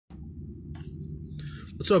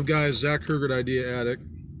What's up, guys? Zach Hergert, Idea Addict.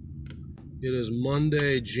 It is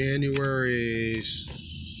Monday, January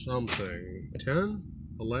something. 10?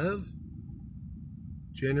 11?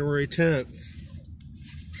 January 10th.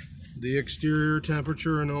 The exterior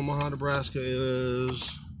temperature in Omaha, Nebraska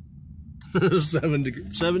is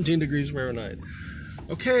 17 degrees Fahrenheit.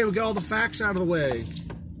 Okay, we got all the facts out of the way.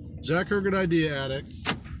 Zach Hergert, Idea Addict.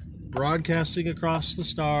 Broadcasting across the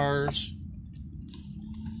stars.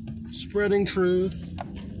 Spreading truth.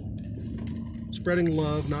 Spreading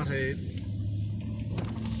love, not hate.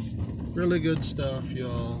 Really good stuff,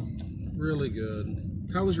 y'all. Really good.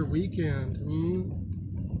 How was your weekend?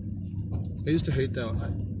 I used to hate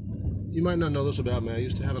that. You might not know this about me. I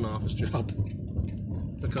used to have an office job.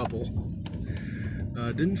 A couple.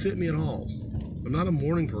 Didn't fit me at all. I'm not a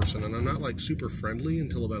morning person, and I'm not like super friendly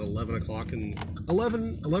until about 11 o'clock and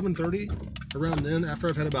 11:30, around then, after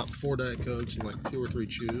I've had about 4 Diet Cokes and like 2 or 3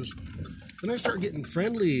 chews. Then I start getting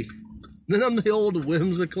friendly. Then I'm the old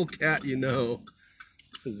whimsical cat, you know.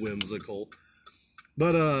 Whimsical.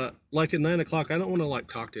 But, like at 9 o'clock, I don't want to, like,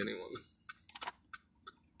 talk to anyone.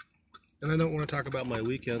 And I don't want to talk about my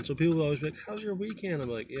weekend. So people always be like, how's your weekend? I'm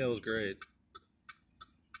like, yeah, it was great.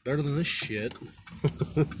 Better than this shit.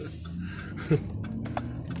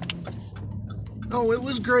 Oh, it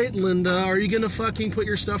was great, Linda. Are you going to fucking put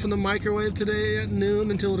your stuff in the microwave today at noon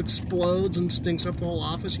until it explodes and stinks up the whole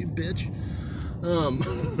office, you bitch? I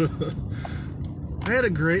had a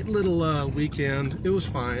great little weekend. It was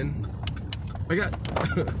fine. I got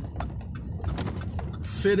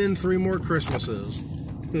fit in 3 more Christmases.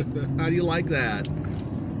 How do you like that?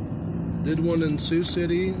 Did one in Sioux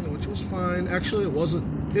City, which was fine. Actually, it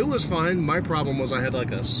wasn't. It was fine. My problem was I had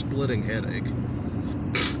like a splitting headache.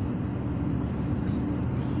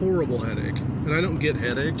 Horrible headache. And I don't get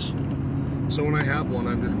headaches. So when I have one,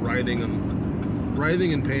 I'm just writhing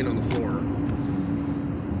in pain on the floor.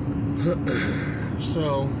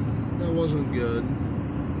 So, that wasn't good.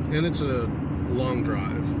 And it's a long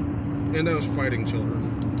drive. And I was fighting children.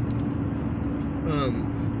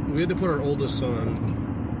 We had to put our oldest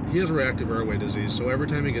son, he has reactive airway disease, so every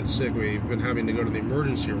time he gets sick, we've been having to go to the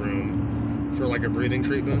emergency room for like a breathing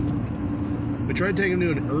treatment. We tried taking him to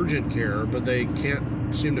an urgent care, but they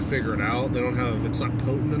can't seem to figure it out. They don't have, it's not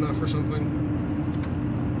potent enough or something.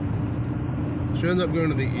 So we ended up going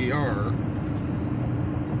to the ER.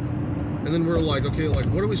 And then we're like, okay, like,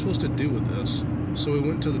 what are we supposed to do with this? So we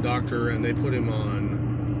went to the doctor, and they put him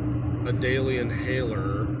on a daily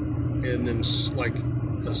inhaler, and then, like,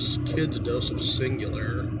 a kid's dose of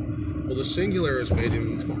Singular. Well, the Singular has made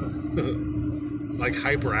him, like,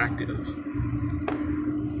 hyperactive.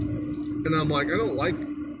 And I'm like, I don't like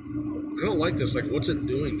this. Like, what's it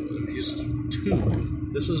doing to him? He's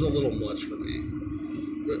 2. This is a little much for me.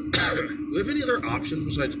 But do we have any other options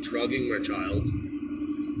besides drugging my child?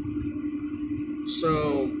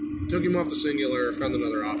 So, took him off the Singular, found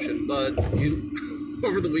another option, but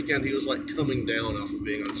over the weekend he was like coming down off of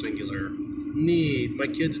being on Singular. My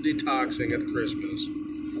kid's detoxing at Christmas.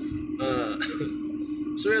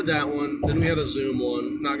 So we had that one, then we had a Zoom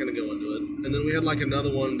one, not going to go into it, and then we had like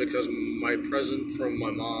another one because my present from my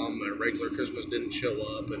mom, my regular Christmas, didn't show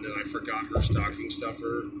up, and then I forgot her stocking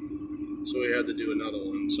stuffer, so we had to do another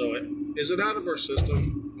one. So is it out of our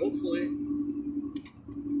system? Hopefully.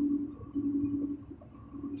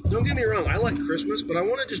 Don't get me wrong, I like Christmas, but I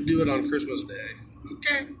want to just do it on Christmas Day.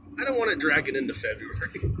 Okay? I don't want it dragging into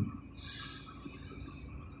February.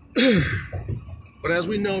 But as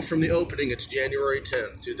we know from the opening, it's January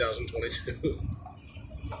 10th, 2022.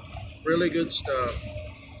 Really good stuff.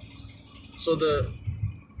 So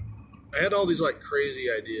I had all these like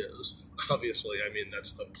crazy ideas. Obviously, I mean,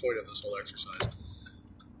 that's the point of this whole exercise.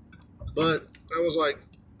 But I was like,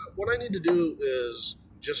 what I need to do is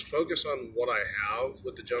just focus on what I have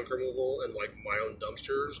with the junk removal and like my own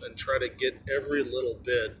dumpsters and try to get every little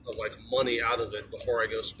bit of like money out of it before I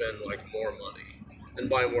go spend like more money and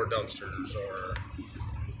buy more dumpsters, or,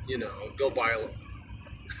 you know, go buy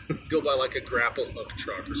like a grapple hook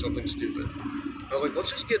truck or something stupid. I was like,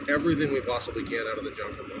 let's just get everything we possibly can out of the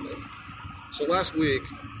junk removal. So last week,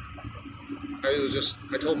 I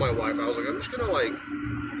told my wife, I was like, I'm just gonna like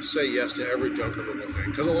say yes to every junk removal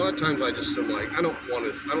thing, because a lot of times I just am like, I don't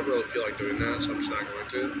really feel like doing that, so I'm just not going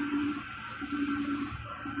to.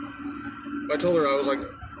 I told her, I was like,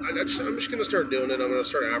 I'm just going to start doing it. I'm going to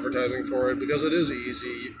start advertising for it because it is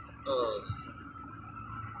easy.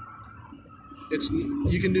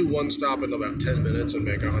 You can do one stop in about 10 minutes and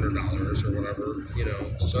make $100 or whatever, you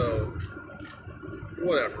know, so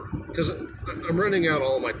whatever. Because I'm renting out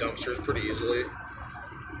all my dumpsters pretty easily.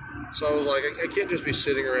 So I was like, I can't just be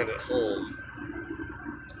sitting around at home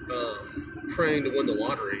praying to win the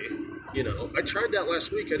lottery. You know, I tried that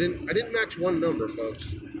last week. I didn't match one number,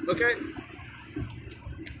 folks. Okay?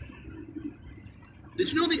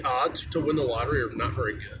 Did you know the odds to win the lottery are not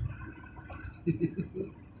very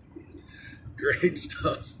good? Great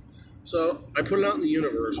stuff. So I put it out in the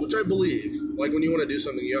universe, which I believe. Like when you want to do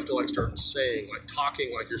something, you have to like start saying, like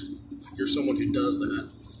talking, like you're someone who does that.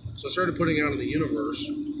 So I started putting it out in the universe,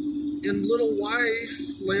 and little wife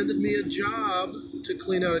landed me a job to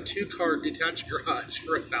clean out a 2-car detached garage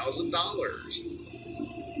for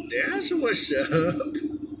 $1,000. That's what's up.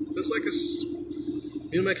 It's like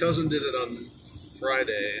me and my cousin did it on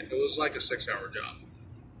Friday. It was like a 6-hour job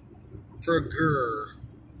for a GER.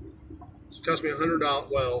 It cost me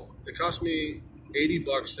 $100. Well, it cost me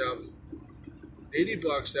 $80 to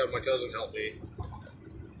have my cousin help me.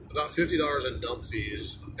 About $50 in dump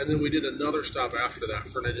fees, and then we did another stop after that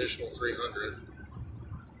for an additional $300.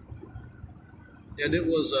 And it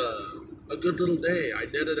was a good little day. I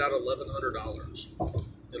netted out $1,100,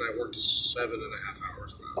 and I worked 7.5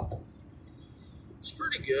 hours about. It's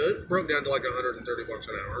pretty good. Broke down to like $130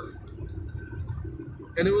 an hour,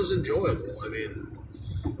 and it was enjoyable. I mean,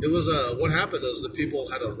 it was what happened is the people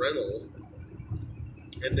had a rental,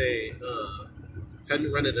 and they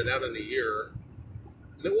hadn't rented it out in a year.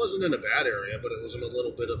 And it wasn't in a bad area, but it was in a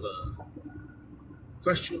little bit of a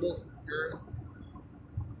questionable area.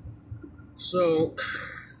 So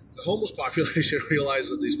the homeless population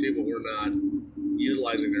realized that these people were not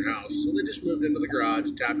utilizing their house. So they just moved into the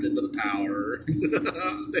garage, tapped into the power.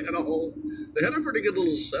 They had a pretty good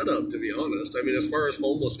little setup, to be honest. I mean, as far as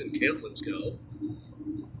homeless encampments go.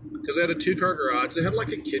 Because they had a 2-car garage. They had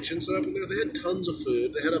like a kitchen set up in there. They had tons of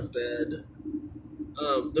food. They had a bed.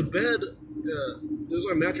 The bed, there was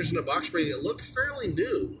a mattress in a box spring. It looked fairly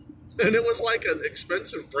new. And it was like an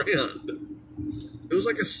expensive brand. It was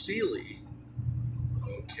like a Sealy.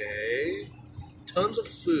 Okay. Tons of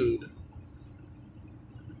food.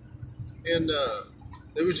 And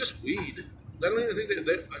it was just weed. I don't even think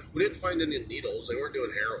we didn't find any needles. They weren't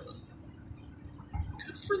doing heroin.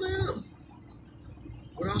 Good for them.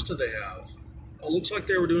 What else did they have? Oh, looks like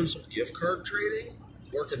they were doing some gift card trading.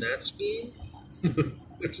 Working that scheme.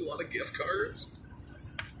 There's a lot of gift cards.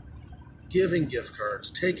 Giving gift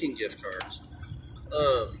cards. Taking gift cards.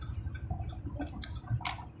 I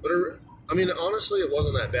mean, honestly, it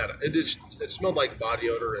wasn't that bad. It smelled like body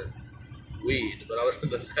odor and weed, but other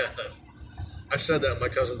than that, I said that, and my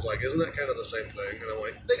cousin's like, isn't that kind of the same thing? And I'm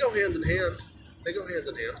like, they go hand in hand. They go hand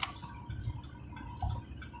in hand.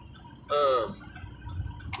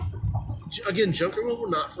 Again, junk removal,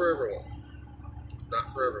 not for everyone.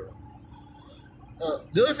 Not for everyone.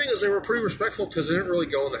 The other thing is they were pretty respectful because they didn't really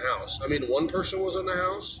go in the house. I mean, one person was in the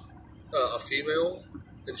house, a female,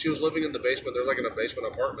 and she was living in the basement. There's like in a basement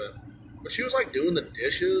apartment. But she was like doing the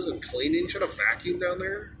dishes and cleaning. She had a vacuum down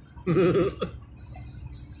there.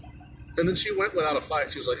 And then she went without a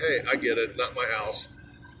fight. She was like, hey, I get it, not my house.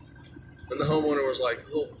 And the homeowner was like,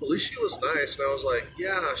 well, at least she was nice. And I was like,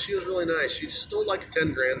 yeah, she was really nice. She stole like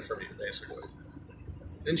 10 grand from me, basically.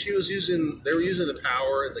 And they were using the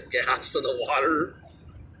power and the gas and the water.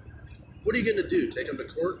 What are you going to do? Take them to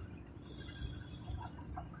court?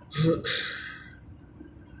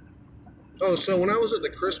 Oh, so when I was at the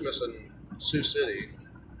Christmas in Sioux City,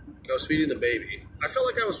 I was feeding the baby. I felt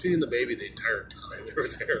like I was feeding the baby the entire time we were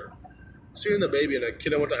there. I was feeding the baby, and a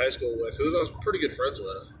kid I went to high school with, who I was pretty good friends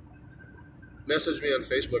with, messaged me on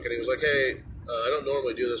Facebook, and he was like, hey, I don't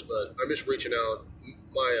normally do this, but I'm just reaching out.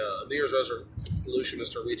 My New Year's resolution is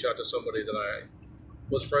to reach out to somebody that I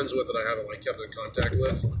was friends with that I haven't like kept in contact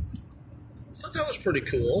with. I thought that was pretty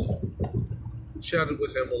cool. Chatted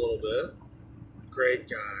with him a little bit. Great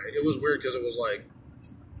guy. It was weird because it was like,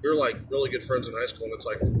 we were like really good friends in high school, and it's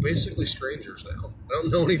like we're basically strangers now. I don't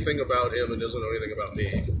know anything about him and doesn't know anything about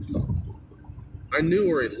me. I knew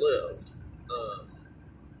where he lived,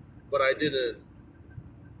 but I didn't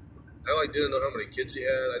know how many kids he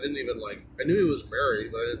had. I knew he was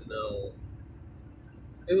married, but I didn't know.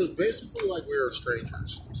 It was basically like we were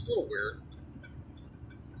strangers. It's a little weird.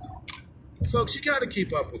 Folks, you got to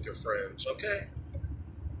keep up with your friends, okay?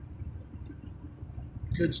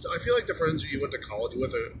 Good stuff. I feel like the friends you went to college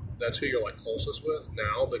with, that's who you're like closest with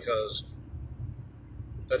now, because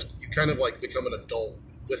you kind of like become an adult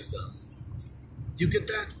with them. You get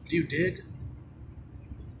that? Do you dig?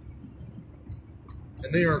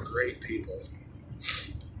 And they are great people.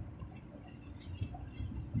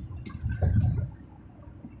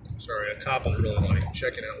 Sorry, a cop is really like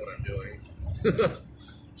checking out what I'm doing.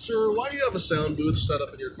 Sir, why do you have a sound booth set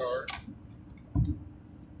up in your car?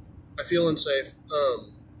 I feel unsafe.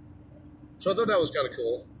 So I thought that was kind of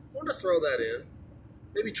cool. I wanted to throw that in.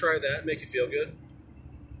 maybe try that, make you feel good.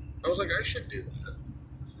 I was like, I should do that.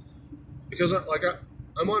 Because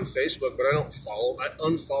I'm on Facebook, but I don't follow. I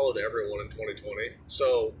unfollowed everyone in 2020.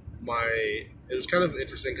 So it was kind of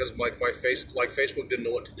interesting because my Facebook didn't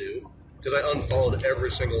know what to do because I unfollowed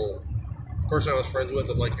every single person I was friends with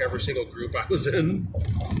and like every single group I was in.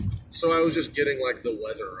 So I was just getting like the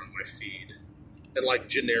weather on my feed and like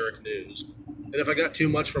generic news. And if I got too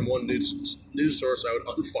much from one news source, I would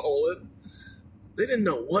unfollow it. They didn't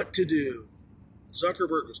know what to do.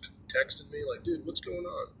 Zuckerberg was texting me like, dude, what's going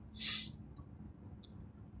on?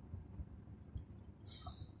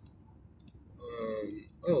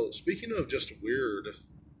 Speaking of just weird,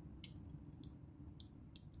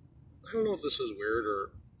 I don't know if this is weird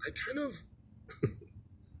or I'll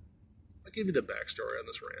give you the backstory on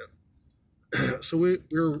this rant. So we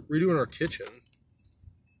were redoing our kitchen.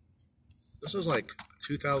 This was like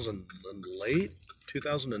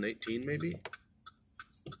 2018 maybe,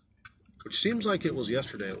 which seems like it was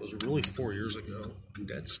yesterday. It was really 4 years ago.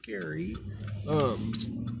 That's scary.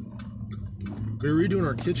 We were redoing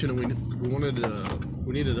our kitchen and we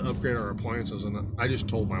needed to upgrade our appliances, and I just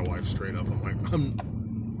told my wife straight up, I'm like,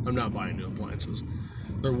 I'm not buying new appliances.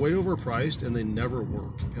 They're way overpriced and they never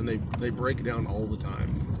work, and they break down all the time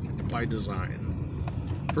by design.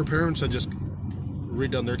 Her parents had just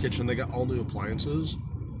redone their kitchen. They got all new appliances.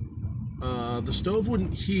 The stove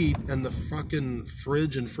wouldn't heat and the fucking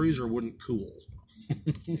fridge and freezer wouldn't cool.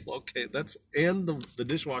 Okay, and the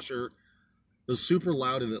dishwasher was super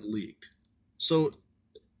loud and it leaked. So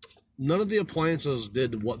none of the appliances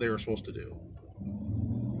did what they were supposed to do.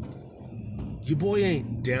 Your boy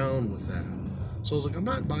ain't down with that. So I was like, I'm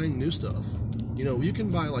not buying new stuff. You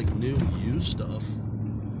can buy like new used stuff.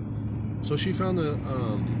 So she found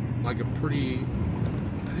like a pretty,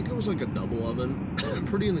 I think it was like a double oven,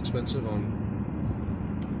 pretty inexpensive on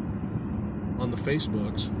the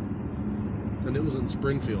Facebooks, and it was in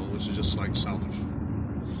Springfield, which is just like south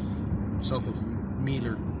of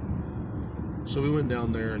Mealer. So we went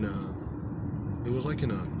down there, and it was like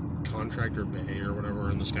in a contractor bay or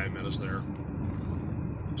whatever, and this guy met us there.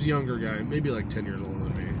 He was a younger guy, maybe like 10 years older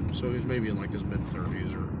than me, so he was maybe in like his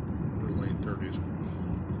mid-30s or late 30s.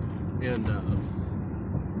 And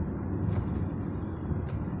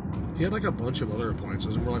he had like a bunch of other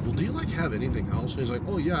appliances, and we're like, well, do you like have anything else? And he's like,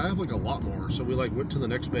 oh yeah, I have like a lot more. So we like went to the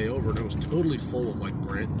next bay over, and it was totally full of like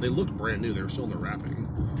they looked brand new. They were still in the wrapping.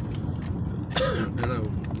 And I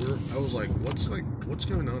was like, what's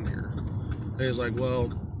going on here? And he's like, well,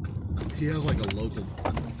 he has like a local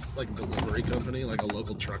like delivery company, like a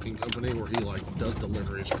local trucking company where he like does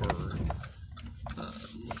deliveries for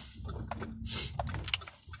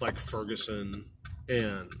like Ferguson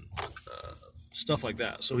and stuff like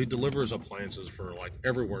that. So he delivers appliances for like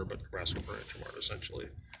everywhere but Nebraska Furniture Mart, essentially.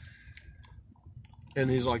 And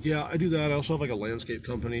he's like, yeah, I do that. I also have like a landscape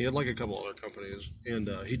company. He had like a couple other companies, and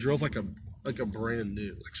he drove like a brand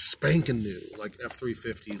new, like spanking new, like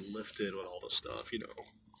F-350 lifted with all the stuff,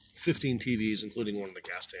 15 TVs, including one in the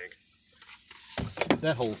gas tank.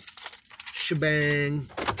 That whole shebang.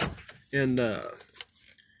 And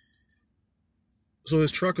so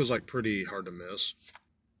his truck was like pretty hard to miss.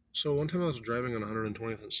 So one time I was driving on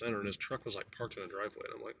 120th and Center, and his truck was like parked in a driveway,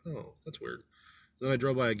 and I'm like, oh, that's weird. Then I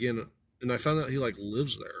drove by again, and I found out he like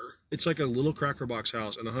lives there. It's like a little cracker box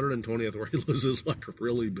house, and 120th where he lives is like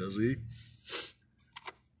really busy.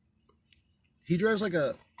 He drives like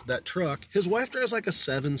that truck. His wife drives like a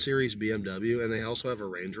 7 Series BMW, and they also have a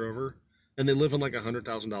Range Rover, and they live in like a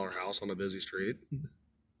 $100,000 house on a busy street.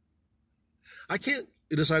 I can't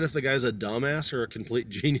decide if the guy's a dumbass or a complete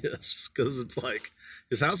genius, because it's like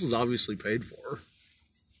his house is obviously paid for.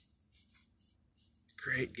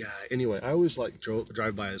 Great guy. Anyway, I always like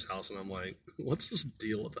drive by his house, and I'm like, what's this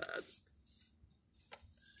deal with that?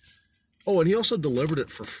 Oh, and he also delivered it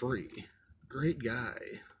for free. Great guy.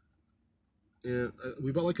 And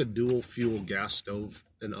we bought like a dual fuel gas stove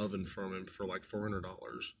and oven from him for like $400.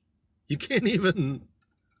 You can't even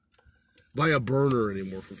buy a burner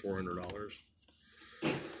anymore for $400.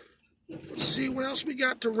 Let's see what else we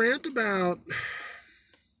got to rant about.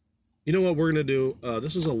 You know what we're going to do?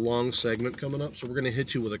 This is a long segment coming up, so we're going to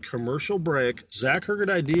hit you with a commercial break. Zach Hergert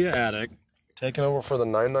Idea Addict, taking over for the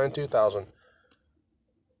 992,000.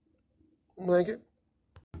 Blanket.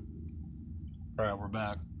 All right, we're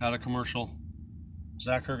back. Out of commercial.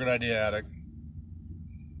 Zach Hergert Idea Addict.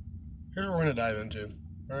 Here's what we're going to dive into.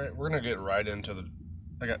 All right, we're going to get right into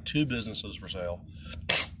I got 2 businesses for sale.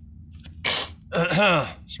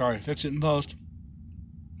 Sorry, fix it in post.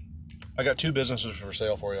 I got 2 businesses for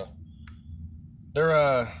sale for you. They're,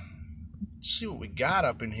 let's see what we got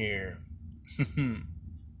up in here.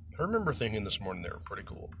 I remember thinking this morning they were pretty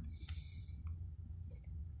cool.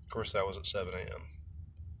 Of course, that was at 7 a.m.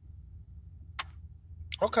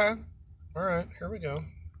 Okay. All right, here we go.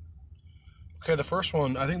 Okay, the first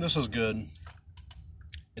one, I think this is good.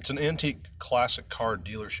 It's an antique classic car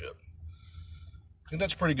dealership. I think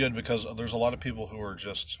that's pretty good because there's a lot of people who are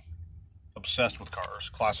just obsessed with cars,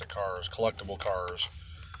 classic cars, collectible cars.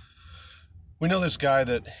 We know this guy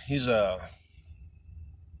that he's a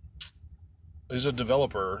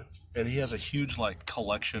developer, and he has a huge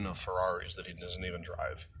collection of Ferraris that he doesn't even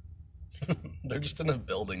drive. They're just in a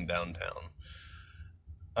building downtown.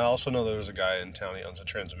 I also know there's a guy in town, he owns a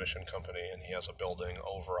transmission company, and he has a building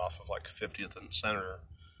over off of 50th and Center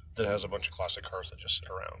that has a bunch of classic cars that just sit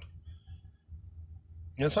around.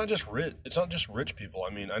 And it's not just rich people.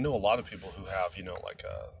 I mean, I know a lot of people who have, a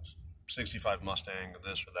 65 Mustang or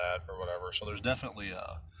this or that or whatever. So there's definitely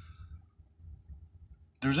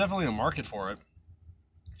a market for it.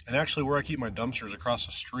 And actually where I keep my dumpsters across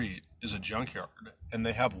the street is a junkyard, and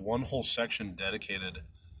they have one whole section dedicated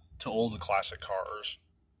to old classic cars,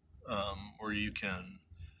 where you can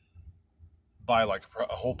buy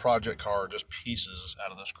a whole project car, just pieces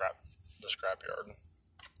out of the scrapyard.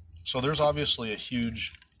 So there's obviously a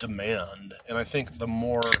huge demand, and I think the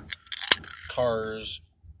more cars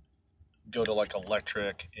go to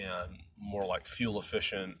electric and more fuel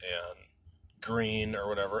efficient and green or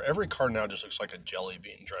whatever, every car now just looks like a jelly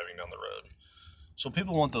bean driving down the road. So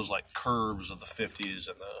people want those curves of the 50s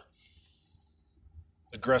and the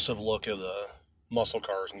aggressive look of the muscle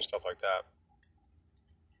cars and stuff like that.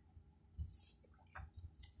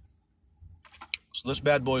 So this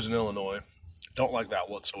bad boy's in Illinois. Don't like that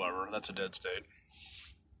whatsoever. That's a dead state.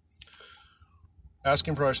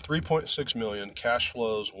 Asking price $3.6 million, cash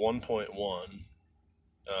flows $1.1,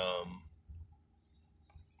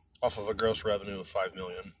 off of a gross revenue of $5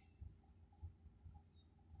 million.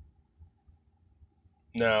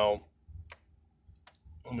 Now,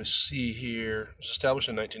 let me see here. It was established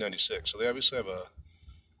in 1996, so they obviously have a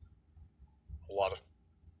lot of.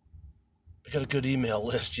 They got a good email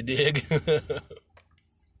list, you dig?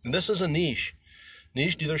 And this is a niche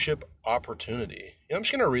dealership opportunity. I'm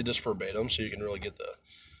just going to read this verbatim so you can really get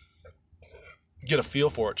a feel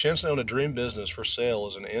for it. Chance to own a dream business for sale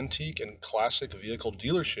is an antique and classic vehicle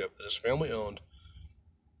dealership that is family owned.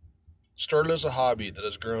 Started as a hobby that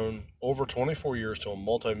has grown over 24 years to a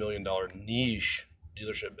multi-million-dollar niche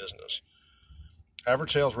dealership business.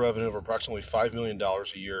 Average sales revenue of approximately $5 million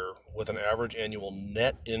a year with an average annual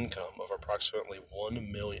net income of approximately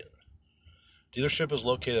 $1 million. Dealership is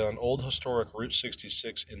located on old historic Route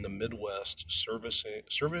 66 in the Midwest,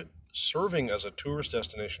 serving as a tourist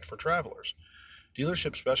destination for travelers.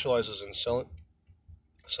 Dealership specializes in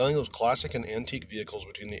selling those classic and antique vehicles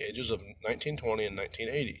between the ages of 1920 and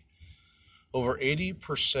 1980. Over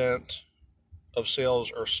 80% of sales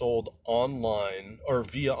are sold online or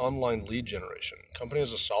via online lead generation. Company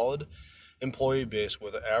has a solid employee base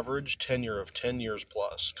with an average tenure of 10 years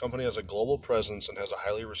plus. Company has a global presence and has a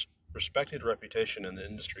highly respected reputation in the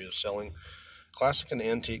industry of selling classic and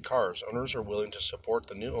antique cars. Owners are willing to support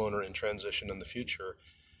the new owner in transition in the future,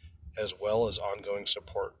 as well as ongoing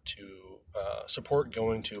support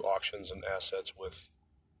going to auctions and assets with,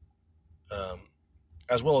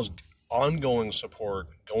 as well as ongoing support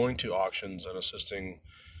going to auctions and assisting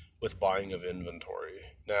with buying of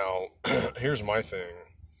inventory. Now, here's my thing.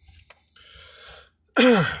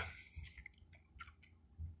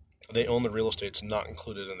 They own the real estate's not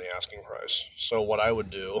included in the asking price. So what I would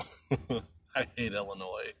do, I hate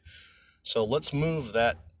Illinois. So let's move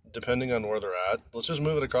that, depending on where they're at, let's just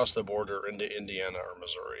move it across the border into Indiana or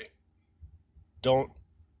Missouri.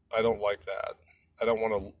 I don't like that. I don't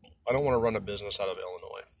want to run a business out of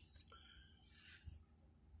Illinois.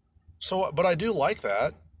 So, but I do like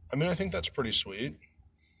that. I mean, I think that's pretty sweet.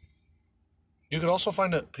 You could also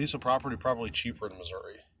find a piece of property probably cheaper in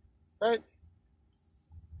Missouri, right?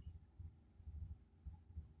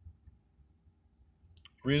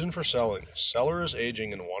 Reason for selling. Seller is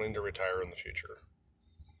aging and wanting to retire in the future.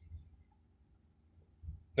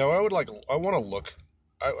 Now, I would like to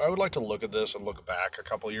look at this and look back a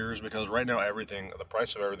couple years, because right now the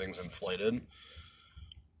price of everything's inflated.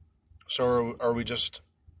 So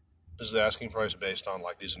is the asking price based on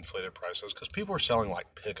these inflated prices? Because people are selling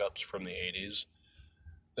pickups from the 80s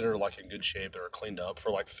that are in good shape, that are cleaned up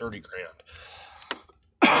for $30 grand.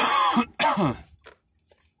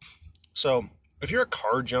 So if you're a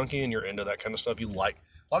car junkie and you're into that kind of stuff, a lot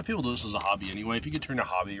of people do this as a hobby anyway. If you could turn a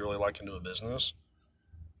hobby you really like into a business,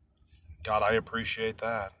 God, I appreciate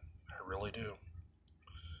that. I really do.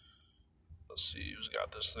 Let's see who's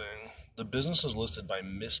got this thing. The business is listed by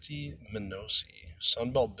Misty Minosi,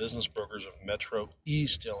 Sunbelt Business Brokers of Metro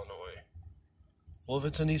East Illinois. Well, if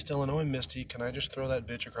it's in East Illinois, Misty, can I just throw that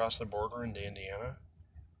bitch across the border into Indiana?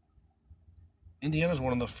 Indiana's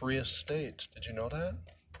one of the freest states. Did you know that?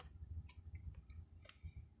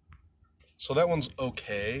 So that one's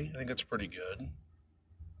okay. I think it's pretty good.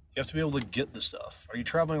 You have to be able to get the stuff. Are you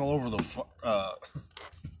traveling all over the...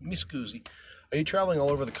 me scusi. Are you traveling all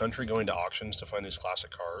over the country going to auctions to find these classic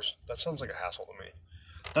cars? That sounds like a hassle to me.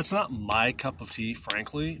 That's not my cup of tea,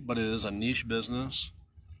 frankly, but it is a niche business.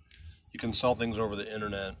 You can sell things over the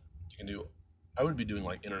internet. You can do... I would be doing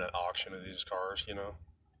like internet auction of these cars, you know?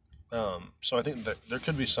 So I think that there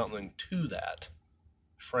could be something to that,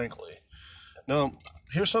 frankly. Now,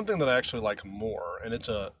 here's something that I actually like more, and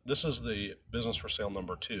this is the business for sale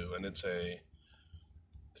number 2, and it's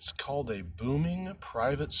called a booming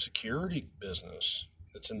private security business.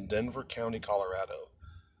 It's in Denver County, Colorado.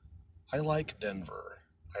 I like Denver.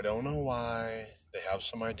 I don't know why. They have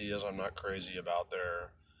some ideas I'm not crazy about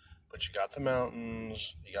there. But you got the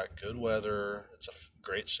mountains, you got good weather, it's a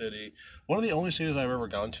great city. One of the only cities I've ever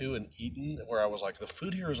gone to and eaten where I was like, the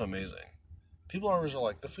food here is amazing. People always are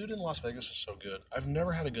like, the food in Las Vegas is so good. I've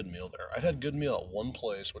never had a good meal there. I've had a good meal at one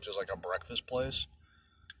place, which is like a breakfast place.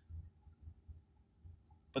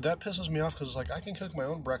 But that pisses me off because it's like, I can cook my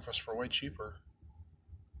own breakfast for way cheaper.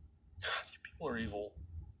 God, you people are evil.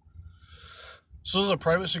 So this is a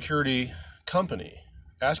private security company.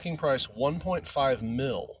 Asking price 1.5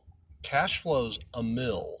 mil. Cash flows $1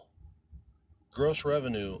 million. Gross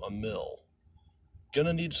revenue $1 million.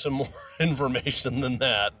 Gonna need some more information than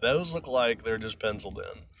that. Those look like they're just penciled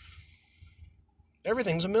in.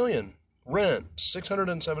 Everything's $1 million. Rent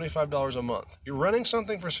 $675 a month. You're renting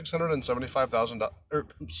something for $675,000.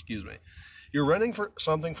 Excuse me. You're renting for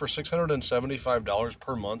something for $675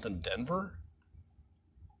 per month in Denver?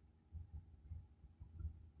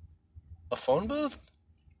 A phone booth?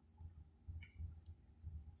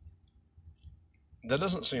 That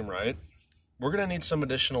doesn't seem right. We're going to need some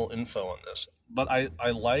additional info on this. But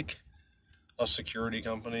I like a security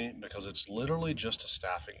company because it's literally just a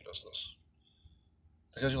staffing business.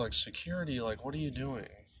 Because you're like, security, like, what are you doing?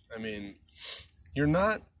 I mean, you're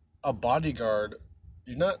not a bodyguard.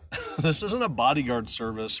 You're not, this isn't a bodyguard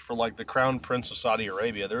service for like the Crown Prince of Saudi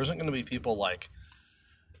Arabia. There isn't going to be people like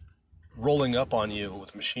rolling up on you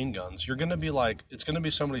with machine guns. You're going to be like, it's going to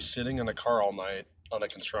be somebody sitting in a car all night on a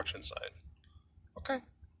construction site. Okay.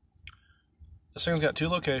 This thing's got 2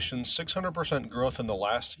 locations, 600% growth in the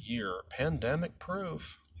last year, pandemic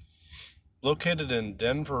proof. Located in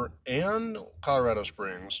Denver and Colorado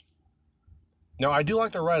Springs. Now, I do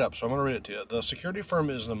like the write-up, so I'm going to read it to you. The security firm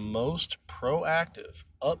is the most proactive,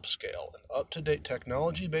 upscale, and up-to-date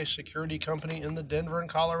technology-based security company in the Denver and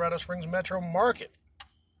Colorado Springs metro market.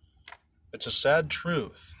 It's a sad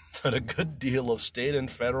truth that a good deal of state and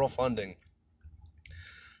federal funding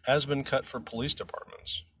has been cut for police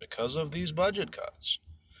departments. Because of these budget cuts,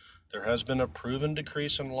 there has been a proven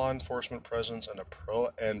decrease in law enforcement presence and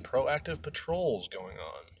proactive patrols going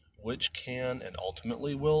on, which can and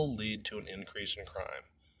ultimately will lead to an increase in crime.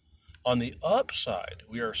 On the upside,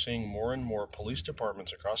 we are seeing more and more police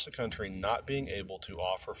departments across the country not being able to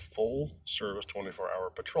offer full-service 24-hour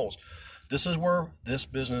patrols. This is where this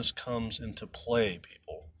business comes into play,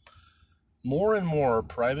 people. More and more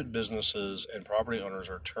private businesses and property owners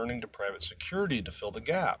are turning to private security to fill the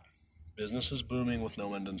gap. Business is booming with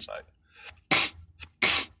no end in sight.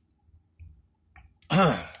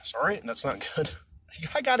 Sorry, that's not good.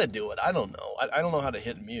 I gotta do it. I don't know. I don't know how to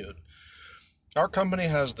hit mute. Our company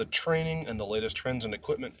has the training and the latest trends in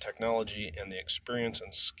equipment, technology, and the experience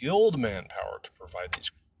and skilled manpower to provide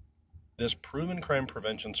this proven crime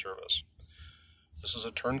prevention service. This is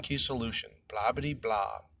a turnkey solution. Blah, blah,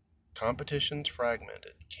 blah. Competition's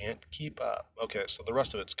fragmented. Can't keep up. Okay, so the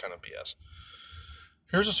rest of it's kind of BS.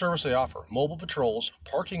 Here's a service they offer. Mobile patrols,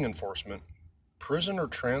 parking enforcement, prisoner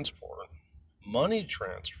transport, money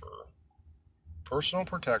transfer, personal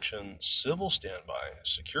protection, civil standby,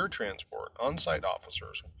 secure transport, on-site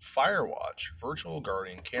officers, fire watch, virtual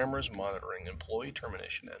guarding, cameras monitoring, employee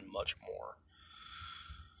termination, and much more.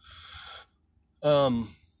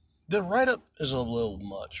 The write-up is a little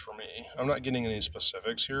much for me. I'm not getting any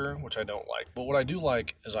specifics here, which I don't like. But what I do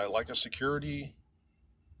like is I like a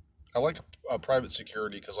private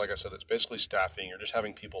security because, like I said, it's basically staffing. You're just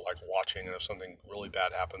having people like watching, and if something really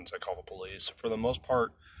bad happens, they call the police. For the most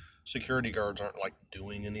part, security guards aren't like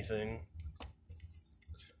doing anything.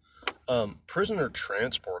 Prisoner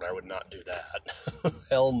transport, I would not do that.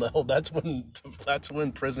 Hell no. That's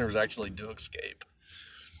when prisoners actually do escape.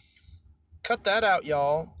 Cut that out,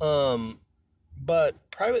 y'all. But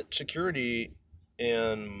private security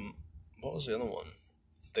and what was the other one?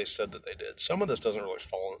 They said that they did. Some of this doesn't really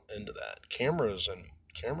fall into that. Cameras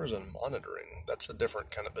and monitoring, that's a different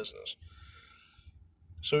kind of business.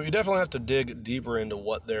 So you definitely have to dig deeper into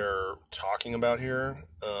what they're talking about here.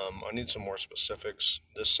 I need some more specifics.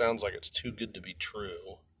 This sounds like it's too good to be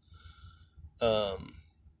true.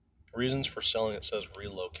 Reasons for selling, it says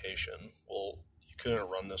relocation. Well, you couldn't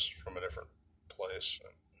run this from a different place.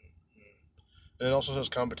 And it also says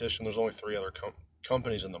competition. There's only 3 other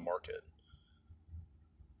companies in the market.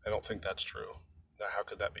 I don't think that's true. Now, how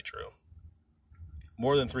could that be true?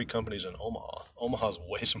 More than 3 companies in Omaha. Omaha's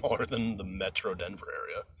way smaller than the metro Denver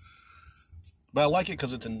area. But I like it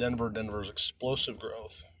because it's in Denver. Denver's explosive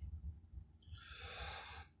growth.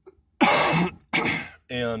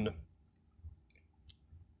 And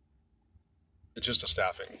it's just a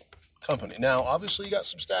staffing company. Now, obviously, you got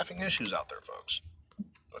some staffing issues out there, folks.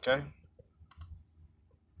 Okay?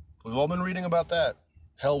 We've all been reading about that.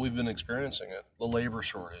 Hell, we've been experiencing it. The labor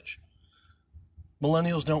shortage.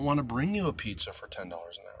 Millennials don't want to bring you a pizza for $10 an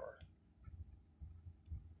hour.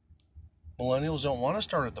 Millennials don't want to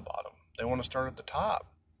start at the bottom. They want to start at the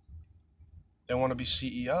top. They want to be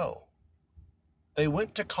CEO. They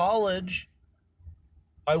went to college.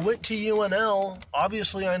 I went to UNL.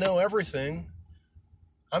 Obviously, I know everything.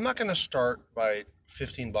 I'm not going to start by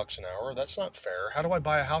 $15 an hour. That's not fair. How do I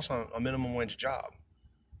buy a house on a minimum wage job?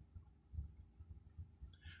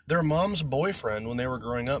 Their mom's boyfriend, when they were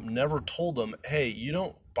growing up, never told them, hey, you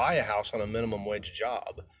don't buy a house on a minimum wage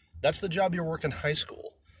job. That's the job you work in high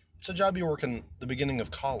school. It's a job you work in the beginning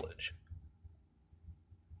of college.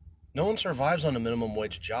 No one survives on a minimum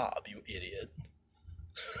wage job, you idiot.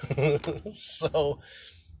 So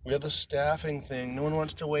we have the staffing thing. No one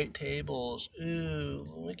wants to wait tables. Ooh,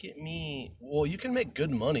 look at me. Well, you can make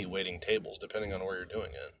good money waiting tables depending on where you're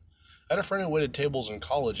doing it. I had a friend who waited tables in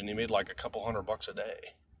college and he made like a couple $100 a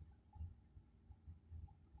day.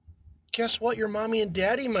 Guess what? Your mommy and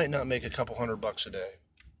daddy might not make a couple $100 a day.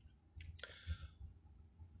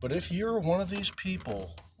 But if you're one of these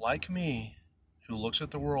people, like me, who looks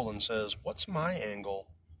at the world and says, what's my angle?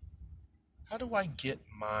 How do I get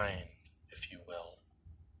mine, if you will?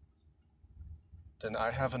 Then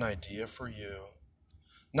I have an idea for you.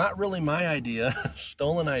 Not really my idea,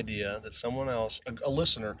 stolen idea that someone else, a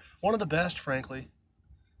listener, one of the best, frankly,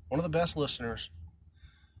 one of the best listeners,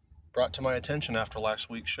 brought to my attention after last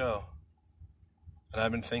week's show. And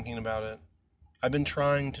I've been thinking about it. I've been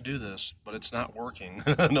trying to do this, but it's not working.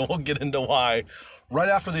 And we'll get into why right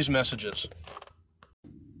after these messages.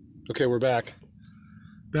 Okay, we're back.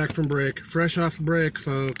 Back from break. Fresh off break,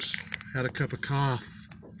 folks. Had a cup of coffee,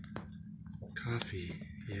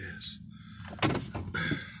 yes.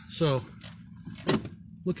 So,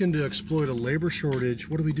 looking to exploit a labor shortage.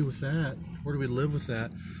 What do we do with that? Where do we live with that?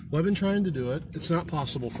 Well, I've been trying to do it. It's not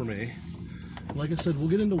possible for me. Like I said, we'll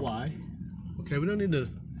get into why. Okay, we need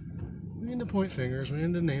to point fingers. We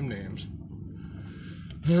need to name names.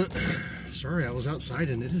 Sorry, I was outside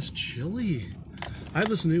and it is chilly. I have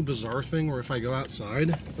this new bizarre thing where if I go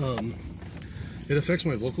outside, it affects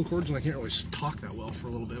my vocal cords and I can't really talk that well for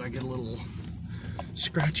a little bit. I get a little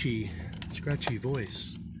scratchy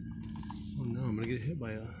voice. Oh no, I'm gonna get hit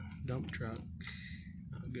by a dump truck.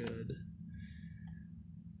 Not good.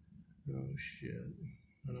 Oh shit,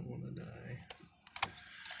 I don't want to die.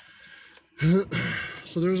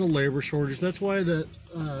 So there's a labor shortage. That's why that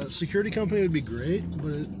security company would be great,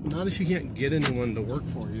 but not if you can't get anyone to work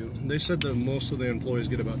for you. They said that most of the employees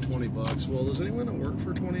get about $20. Well, does anyone that work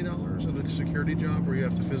for $20 at a security job where you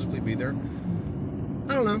have to physically be there?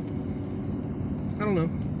 I don't know.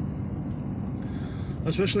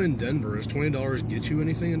 Especially in Denver. Does $20 get you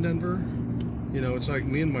anything in Denver? You know, it's like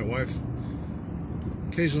me and my wife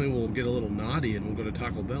occasionally we'll get a little naughty and we'll go to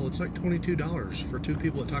Taco Bell. It's like $22 for 2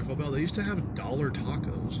 people at Taco Bell. They used to have $1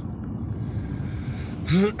 tacos.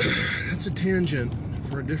 That's a tangent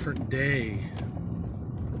for a different day.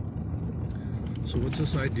 So what's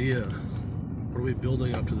this idea? What are we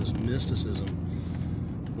building up to this mysticism?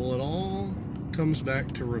 Well, it all comes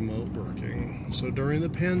back to remote working. So during the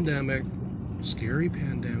pandemic, scary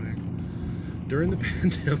pandemic, during the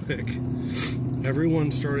pandemic,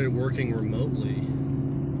 everyone started working remotely.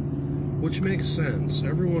 Which makes sense.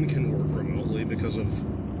 Everyone can work remotely because of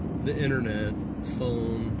the internet,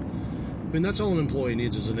 phone. I mean, that's all an employee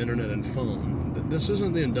needs is an internet and phone. This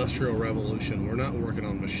isn't the Industrial Revolution. We're not working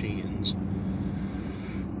on machines.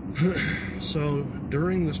 So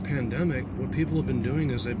during this pandemic, what people have been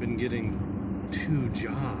doing is they've been getting 2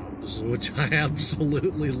 jobs, which I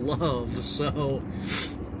absolutely love. So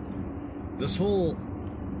this whole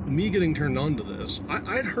me getting turned on to this,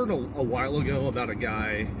 I'd heard a while ago about a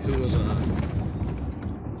guy who was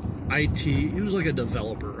he was like a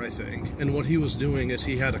developer, I think. And what he was doing is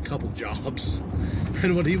he had a couple jobs.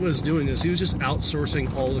 And what he was doing is he was just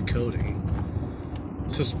outsourcing all the coding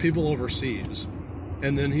to people overseas.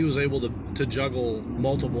 And then he was able to juggle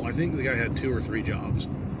multiple, I think the guy had 2 or 3 jobs.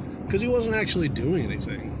 Because he wasn't actually doing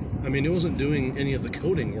anything. I mean, he wasn't doing any of the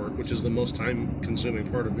coding work, which is the most time-consuming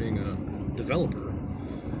part of being a developer.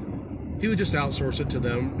 He would just outsource it to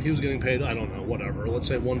them. He was getting paid, I don't know, whatever. Let's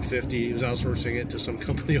say $150. He was outsourcing it to some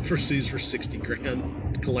company overseas for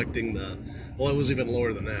 $60,000, collecting well, it was even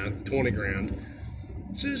lower than that, $20,000.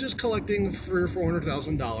 So he was just collecting $300,000 or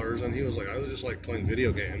 $400,000, and he was like, I was just like playing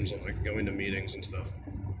video games and like going to meetings and stuff.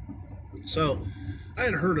 So I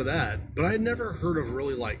had heard of that, but I had never heard of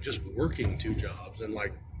really like just working 2 jobs and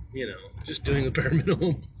like, just doing the bare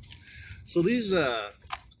minimum. So these,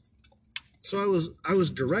 So I was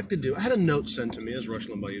directed to, I had a note sent to me, as Rush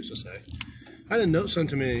Limbaugh used to say. I had a note sent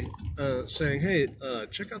to me saying, hey,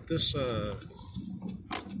 check out this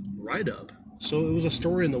write-up. So it was a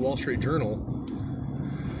story in the Wall Street Journal,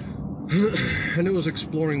 and it was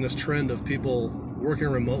exploring this trend of people working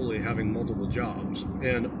remotely, having multiple jobs.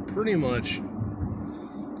 And pretty much,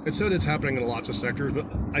 it said it's happening in lots of sectors, but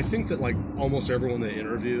I think that like almost everyone they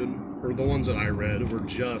interviewed, or the ones that I read, were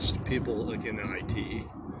just people like in IT.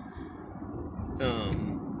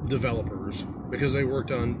 Developers, because they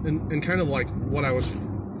worked on, and kind of like what I was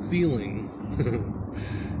feeling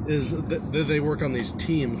is that they work on these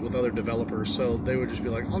teams with other developers, so they would just be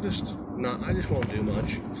like, I just won't do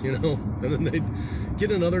much, and then they'd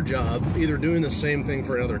get another job, either doing the same thing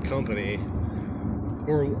for another company,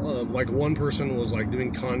 or like one person was like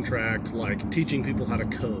doing contract, like teaching people how to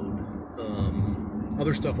code,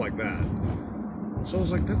 other stuff like that. So I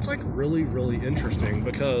was like, that's like really, really interesting,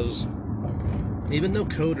 because even though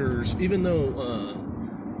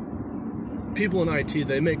people in IT,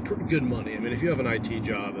 they make pretty good money. I mean, if you have an IT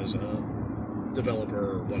job as a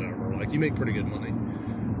developer or whatever, like, you make pretty good money.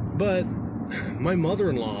 But my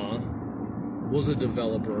mother-in-law was a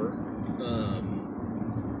developer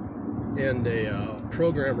and a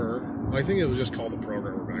programmer. I think it was just called a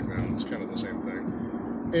programmer back then. It's kind of the same thing.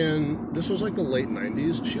 And this was like the late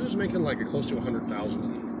 90s. She was making like close to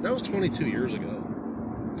 $100,000. That was 22 years ago.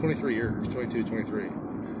 23 years, 22, 23.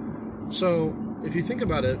 So if you think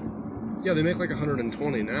about it, yeah, they make like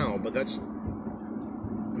 120 now, but that's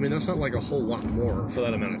not like a whole lot more for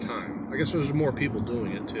that amount of time. I guess there's more people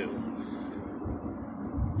doing it too.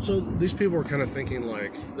 So these people were kind of thinking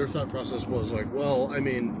like, their thought process was like, well, I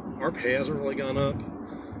mean, our pay hasn't really gone up,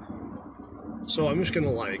 so I'm just gonna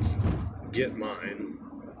like get mine.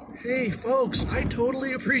 Hey folks, I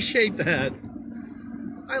totally appreciate that.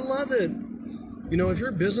 I love it. If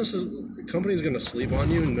your company is going to sleep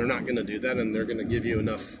on you and they're not going to do that, and they're going to give you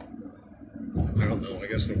enough, I don't know, I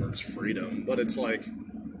guess the word's freedom, but it's like,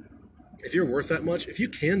 if you're worth that much, if you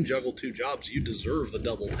can juggle 2 jobs, you deserve the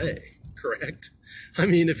double pay, correct? I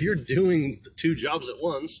mean, if you're doing 2 jobs at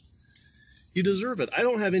once, you deserve it. I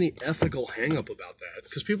don't have any ethical hang-up about that,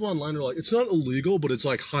 because people online are like, it's not illegal, but it's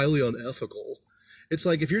like highly unethical. It's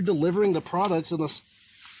like, if you're delivering the products and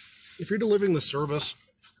if you're delivering the service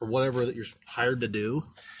or whatever that you're hired to do,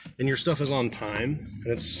 and your stuff is on time, and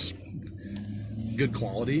it's good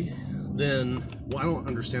quality, then, well, I don't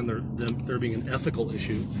understand there being an ethical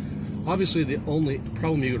issue. Obviously, the only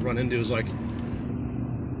problem you would run into is like,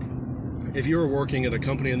 if you were working at a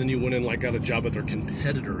company and then you went in like got a job at their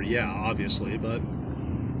competitor, yeah, obviously, but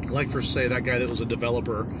like for say that guy that was a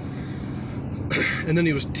developer, and then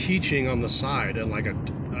he was teaching on the side and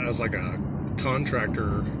as a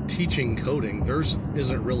contractor teaching coding,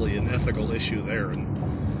 isn't really an ethical issue there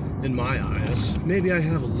in my eyes. Maybe I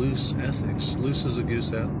have a loose as a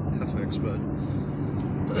goose ethics, but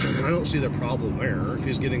I don't see the problem there. If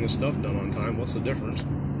he's getting his stuff done on time, what's the difference?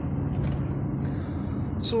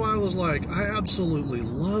 So I was like, I absolutely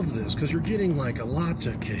love this, because you're getting like a lot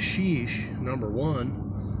of cashish, number one.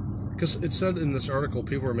 Because it said in this article,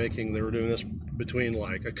 they were doing this between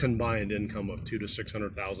like a combined income of $200,000 to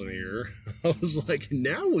 $600,000 a year. I was like,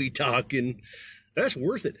 now we talking. That's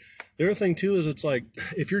worth it. The other thing too is, it's like,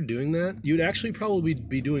 if you're doing that, you'd actually probably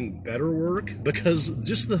be doing better work, because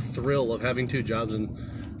just the thrill of having 2 jobs and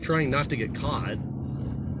trying not to get caught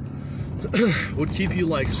would keep you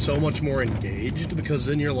like so much more engaged, because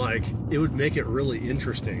then you're like, it would make it really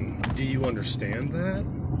interesting. Do you understand that?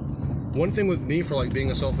 One thing with me for like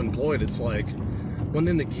being a self-employed, it's like, one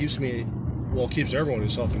thing that keeps everyone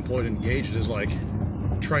who's self-employed engaged is like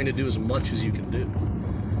trying to do as much as you can do.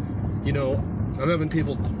 I'm having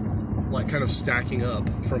people like kind of stacking up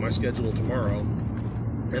for my schedule tomorrow,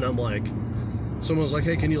 And I'm like, someone was like,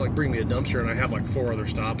 hey, can you like bring me a dumpster? And I have like 4 other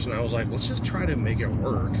stops. And I was like, let's just try to make it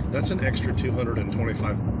work. That's an extra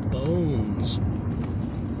 225 bones.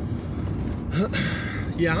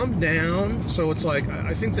 Yeah, I'm down. So it's like,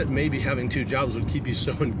 I think that maybe having 2 jobs would keep you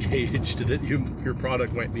so engaged that your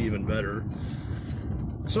product might be even better.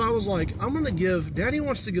 So I was like, Daddy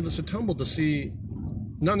wants to give this a tumble to see,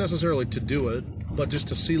 not necessarily to do it, but just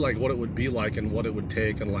to see like what it would be like and what it would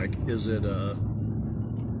take, and like,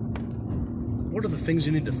 what are the things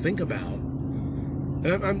you need to think about?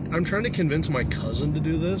 And I'm trying to convince my cousin to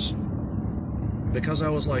do this, because I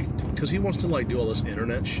was like, because he wants to like do all this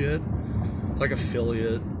internet shit, like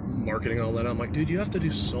affiliate marketing, all that. I'm like, dude, you have to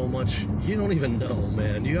do so much. You don't even know,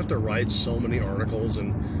 man. You have to write so many articles,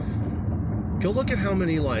 and go look at how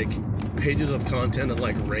many like pages of content and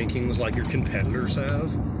like rankings like your competitors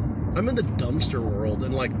have. I'm in the dumpster world,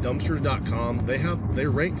 and like dumpsters.com, they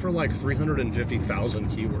rank for like 350,000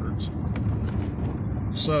 keywords.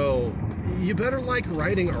 So you better like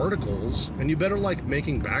writing articles, and you better like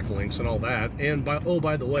making backlinks and all that. And by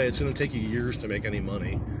the way, it's going to take you years to make any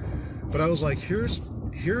money. But I was like, here's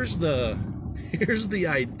the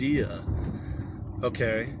idea.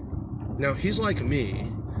 Okay. Now he's like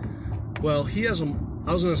me. Well, he has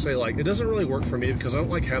I was going to say, like, it doesn't really work for me because I don't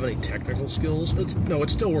like have any technical skills. It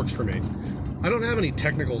still works for me. I don't have any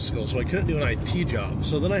technical skills, so I couldn't do an IT job.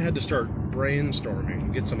 So then I had to start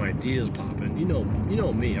brainstorming, get some ideas popping. You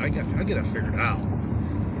know me, I get it figured out.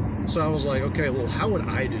 So I was like, okay, well, how would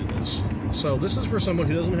I do this? So this is for someone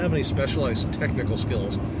who doesn't have any specialized technical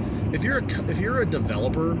skills. If you're a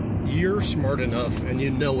developer, you're smart enough and you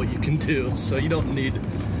know what you can do. So you don't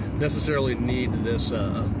necessarily need this.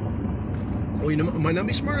 Well, you might not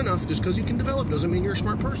be smart enough. Just because you can develop doesn't mean you're a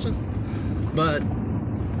smart person. But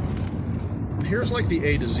here's like the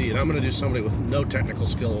A to Z, and I'm going to do somebody with no technical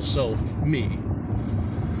skills, so me.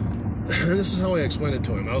 And this is how I explained it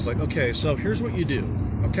to him. I was like, okay, so here's what you do,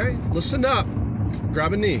 okay? Listen up.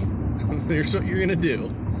 Grab a knee. Here's what you're going to do.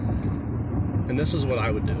 And this is what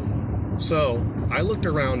I would do. So I looked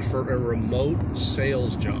around for a remote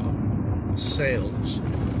sales job. Sales.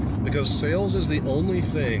 Because sales is the only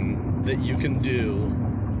thing that you can do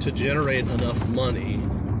to generate enough money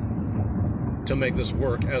to make this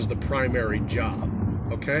work as the primary job,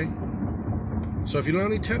 okay? So if you don't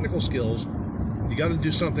have any technical skills, you got to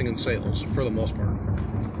do something in sales for the most part.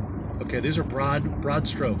 Okay, these are broad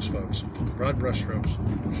strokes, folks. Broad brush strokes.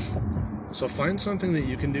 So find something that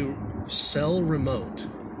you can do, sell remote.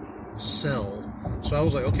 Sell. So I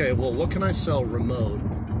was like, okay, well, what can I sell remote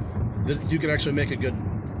that you can actually make a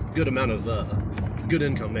good amount of good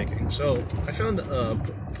income making? So I found a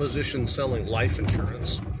position selling life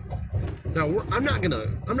insurance. Now I'm not gonna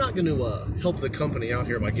help the company out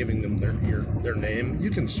here by giving them their name. You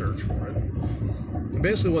can search for it. And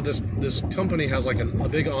basically, what this company has like a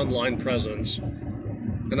big online presence,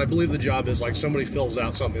 and I believe the job is like somebody fills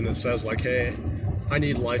out something that says like, hey, I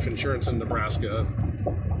need life insurance in Nebraska.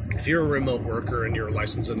 If you're a remote worker and you're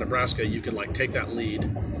licensed in Nebraska, you can like take that lead.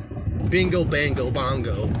 Bingo, bango,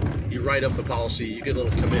 bongo. You write up the policy, you get a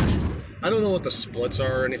little commission. I don't know what the splits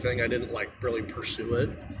are or anything. I didn't like really pursue it.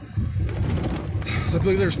 I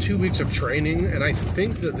believe there's 2 weeks of training, and I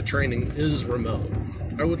think that the training is remote.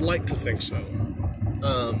 I would like to think so.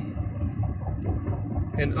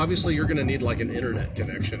 And obviously you're going to need like an internet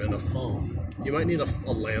connection and a phone. You might need a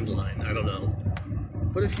landline, I don't know.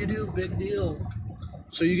 But if you do, big deal.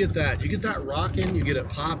 So you get that rocking, you get it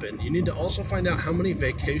popping. You need to also find out how many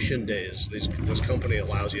vacation days this company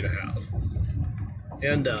allows you to have.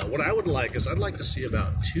 And what I would like is I'd like to see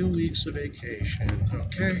about 2 weeks of vacation,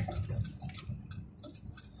 okay?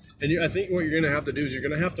 And I think what you're going to have to do is you're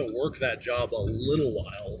going to have to work that job a little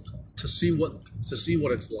while to see what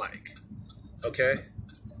it's like, okay?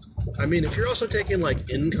 I mean, if you're also taking like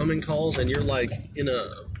incoming calls and you're like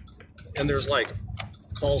and there's like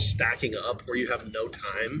calls stacking up where you have no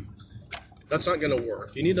time, that's not going to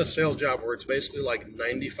work. You need a sales job where it's basically like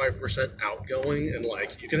 95% outgoing and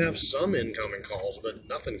like you can have some incoming calls, but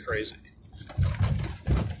nothing crazy.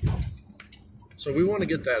 So we want to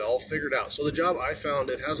get that all figured out. So the job I found,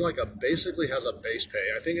 it has like basically has a base pay.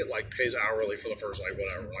 I think it like pays hourly for the first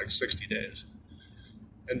like 60 days.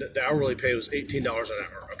 And the hourly pay was $18 an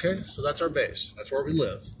hour, okay? So that's our base. That's where we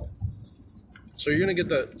live. So you're going to get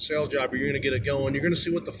the sales job, you're going to get it going, you're going to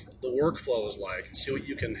see what the workflow is like and see what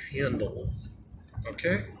you can handle,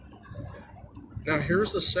 okay? Now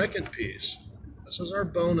here's the second piece. This is our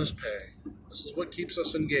bonus pay. This is what keeps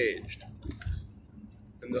us engaged.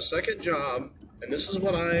 And the second job, and this is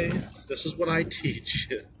what I teach.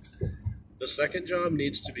 The second job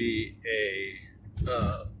needs to be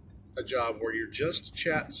a job where you're just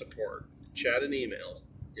chat support, chat and email.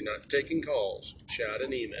 You're not taking calls, chat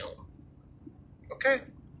and email. Okay.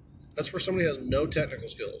 That's for somebody who has no technical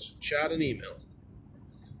skills. Chat and email.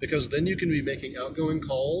 Because then you can be making outgoing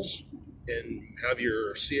calls and have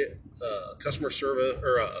your customer service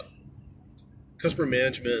or customer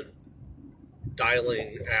management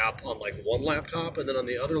dialing app on like one laptop, and then on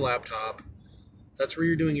the other laptop, that's where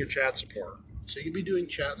you're doing your chat support. So you could be doing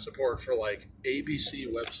chat support for like ABC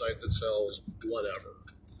website that sells whatever.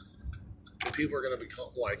 And people are going to be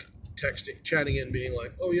like texting, chatting in, being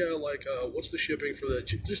like, "Oh yeah, like what's the shipping for the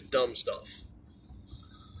just dumb stuff."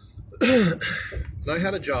 And I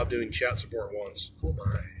had a job doing chat support once. Oh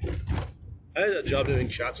my! I had a job doing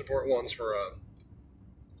chat support once for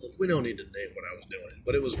we don't need to name what I was doing,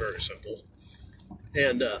 but it was very simple.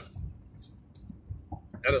 And at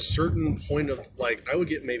a certain point of like, I would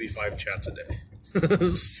get maybe 5 chats a day,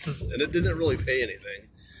 and it didn't really pay anything.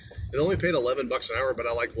 It only paid $11 an hour, but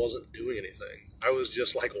I like wasn't doing anything. I was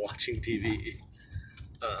just like watching TV.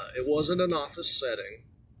 It wasn't an office setting,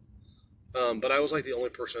 but I was like the only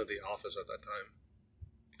person at the office at that time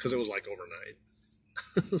because it was like overnight.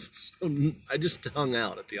 So I just hung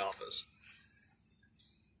out at the office.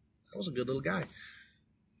 I was a good little guy.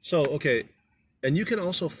 So okay, and you can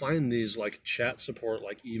also find these like chat support,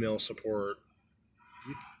 like email support,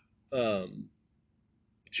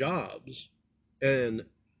 jobs, and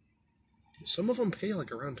some of them pay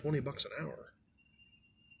like around $20 an hour.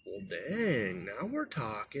 Well, dang, now we're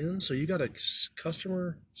talking. So you got a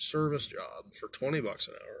customer service job for $20 an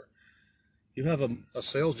hour. You have a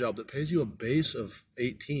sales job that pays you a base of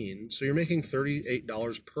 $18, so you're making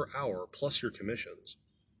 $38 per hour plus your commissions.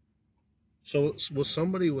 So with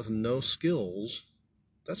somebody with no skills,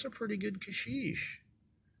 that's a pretty good cashish.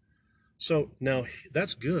 So now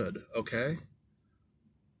that's good, okay?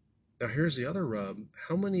 Now here's the other rub.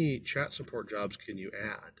 How many chat support jobs can you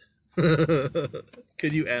add?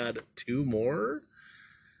 Could you add 2 more?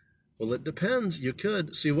 Well, it depends. You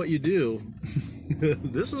could. See what you do.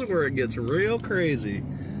 This is where it gets real crazy.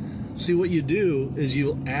 See what you do is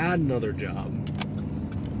you'll add another job.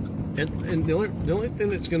 And the only thing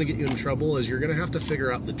that's going to get you in trouble is you're going to have to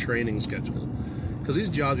figure out the training schedule. Because these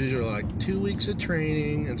jobs usually are like 2 weeks of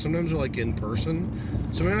training, and sometimes they're like in person.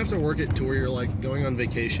 So you have to work it to where you're like going on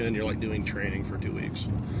vacation and you're like doing training for 2 weeks.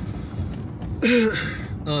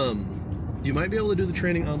 You might be able to do the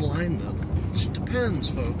training online though. It just depends,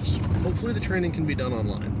 folks. Hopefully the training can be done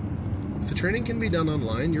online. If the training can be done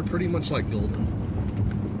online, you're pretty much like golden.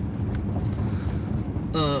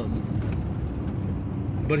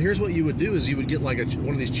 But here's what you would do is you would get like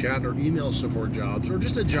one of these chat or email support jobs, or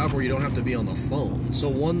just a job where you don't have to be on the phone. So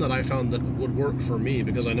one that I found that would work for me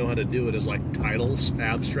because I know how to do it is like titles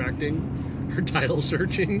abstracting or title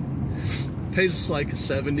searching. Pays like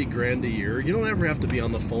 70 grand a year. You don't ever have to be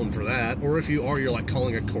on the phone for that. Or if you are, you're like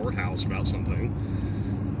calling a courthouse about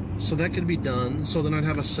something. So that could be done. So then I'd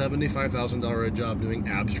have a $75,000 a job doing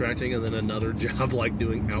abstracting, and then another job like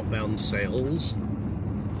doing outbound sales.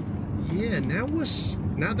 Yeah, now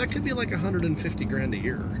that could be like 150 grand a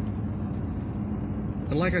year.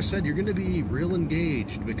 And like I said, you're going to be real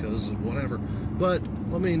engaged because of whatever. But,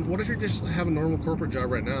 I mean, what if you just have a normal corporate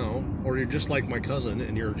job right now, or you're just like my cousin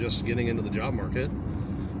and you're just getting into the job market?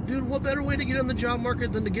 Dude, what better way to get in the job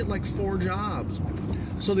market than to get like 4 jobs?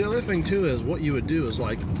 So the other thing too is what you would do is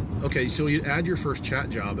like, okay, so you'd add your first chat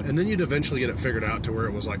job, and then you'd eventually get it figured out to where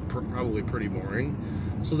it was like probably pretty boring.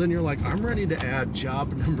 So then you're like, I'm ready to add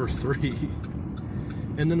job number 3.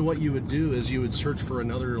 And then what you would do is you would search for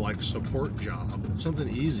another like support job, something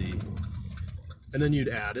easy. And then you'd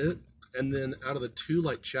add it. And then out of the 2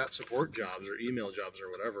 like chat support jobs or email jobs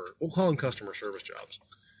or whatever, we'll call them customer service jobs.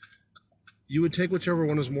 You would take whichever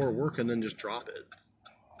one is more work and then just drop it.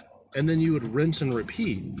 And then you would rinse and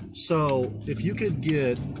repeat. So if you could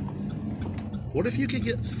get, what if you could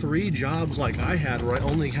get 3 jobs like I had where I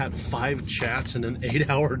only had 5 chats in an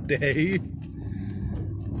 8-hour day?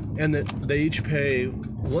 And that they each pay,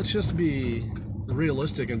 let's just be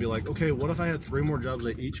realistic and be like, okay, what if I had 3 more jobs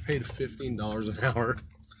that each paid $15 an hour?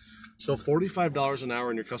 So $45 an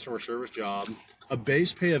hour in your customer service job, a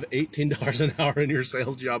base pay of $18 an hour in your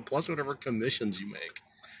sales job, plus whatever commissions you make.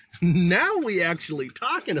 Now we actually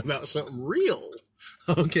talking about something real,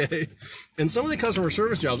 okay? And some of the customer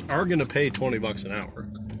service jobs are going to pay $20 an hour.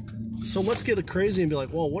 So let's get it crazy and be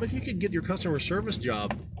like, well, what if you could get your customer service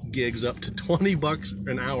job gigs up to $20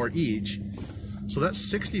 an hour each? So that's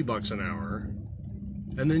 $60 an hour.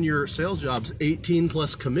 And then your sales job's 18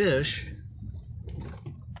 plus commish.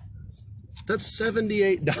 That's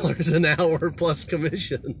 $78 an hour plus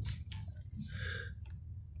commissions.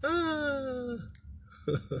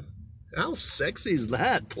 How sexy is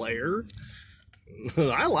that, player?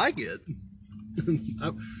 I like it.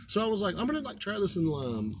 So I was like, I'm gonna like try this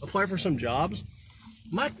and apply for some jobs.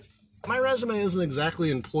 My resume isn't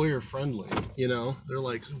exactly employer friendly, you know. They're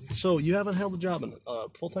like, so you haven't held a job in a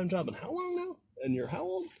full-time job in how long now? And you're how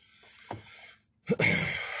old?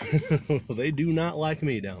 They do not like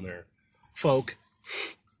me down there, folk.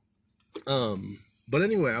 But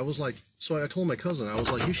anyway, I was like, so I told my cousin, I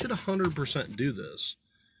was like, you should 100% do this.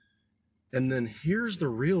 And then here's the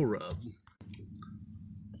real rub.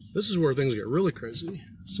 This is where things get really crazy.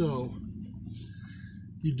 So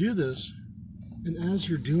you do this, and as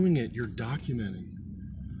you're doing it, you're documenting.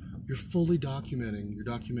 You're fully documenting. You're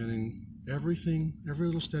documenting everything, every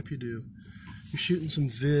little step you do. You're shooting some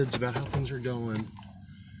vids about how things are going.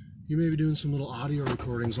 You may be doing some little audio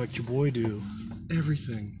recordings like your boy do.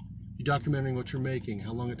 Everything. You're documenting what you're making,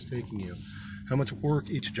 how long it's taking you, how much work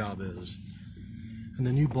each job is. And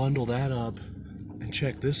then you bundle that up and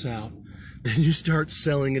check this out. Then you start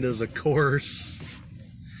selling it as a course.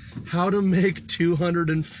 How to make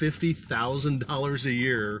 $250,000 a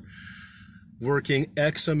year working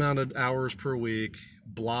X amount of hours per week,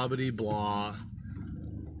 blah bitty blah.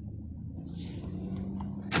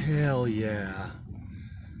 Hell yeah.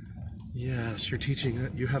 Yes, you're teaching,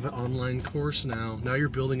 you have an online course now. Now you're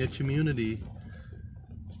building a community.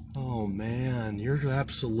 Oh man, you're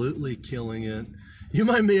absolutely killing it. You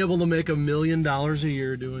might be able to make $1 million a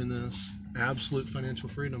year doing this. Absolute financial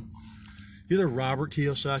freedom. You're the Robert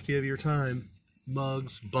Kiyosaki of your time.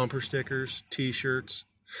 Mugs, bumper stickers, t-shirts,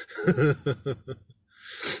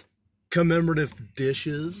 commemorative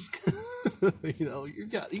dishes. You know, you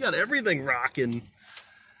got everything rocking.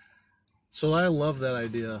 So I love that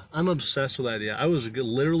idea. I'm obsessed with that idea. I was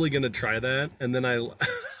literally going to try that, and then I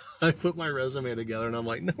put my resume together, and I'm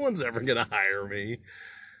like, no one's ever going to hire me.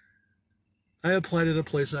 I applied at a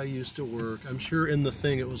place I used to work. I'm sure in the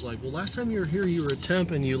thing it was like, well, last time you were here, you were a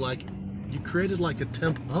temp, and you created like a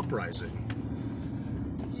temp uprising.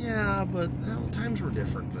 Yeah, but well, times were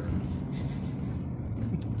different then.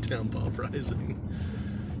 Temp uprising.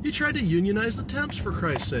 You tried to unionize the temps, for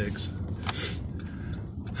Christ's sakes.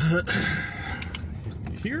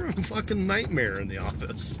 You're a fucking nightmare in the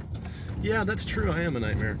office. Yeah, that's true. I am a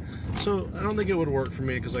nightmare. So I don't think it would work for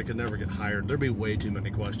me because I could never get hired. There'd be way too many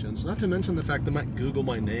questions. Not to mention the fact that I might Google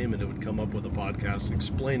my name and it would come up with a podcast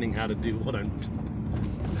explaining how to do what I'm...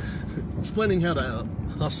 explaining how to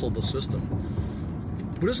hustle the system.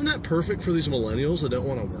 But isn't that perfect for these millennials that don't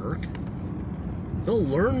want to work? They'll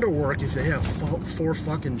learn to work if they have 4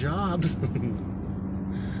 fucking jobs.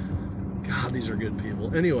 God, these are good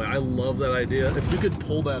people. Anyway, I love that idea. If you could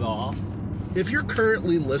pull that off. If you're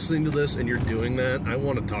currently listening to this and you're doing that, I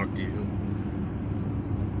want to talk to you.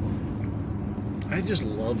 I just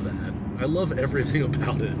love that. I love everything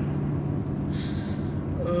about it.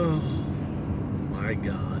 Oh, my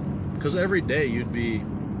God. Because every day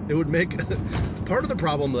it would make... Part of the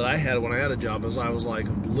problem that I had when I had a job is I was like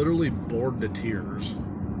literally bored to tears.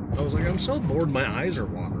 I was like, I'm so bored my eyes are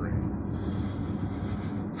watering.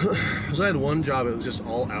 Because I had one job, it was just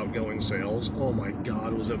all outgoing sales. Oh my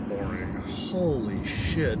God, was it boring. Holy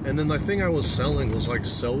shit. And then the thing I was selling was like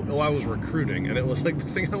I was recruiting, and it was like the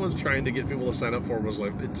thing I was trying to get people to sign up for was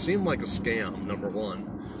like, it seemed like a scam, number one.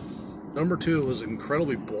 Number two, it was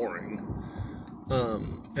incredibly boring.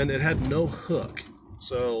 And it had no hook.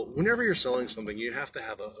 So whenever you're selling something, you have to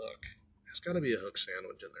have a hook. There's got to be a hook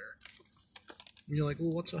sandwich in there. And you're like, well,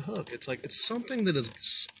 what's a hook? It's like, it's something that is...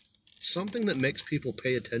 something that makes people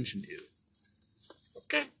pay attention to you.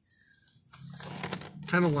 Okay.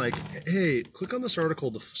 Kind of like, hey, click on this article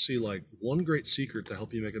to see like one great secret to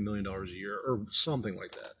help you make $1 million a year, or something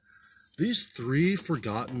like that. These 3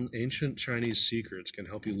 forgotten ancient Chinese secrets can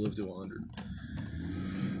help you live to 100.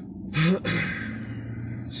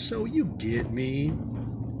 So you get me.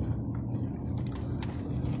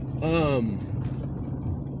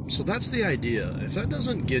 So that's the idea. If that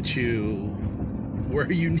doesn't get you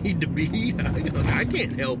where you need to be, I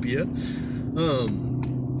can't help you.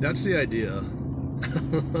 That's the idea.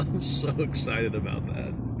 I'm so excited about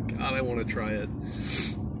that. God, I want to try it.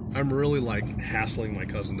 I'm really like hassling my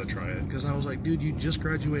cousin to try it because I was like, dude, you just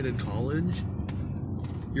graduated college.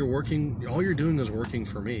 You're working, all you're doing is working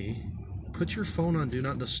for me. Put your phone on Do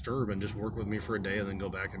Not Disturb and just work with me for a day and then go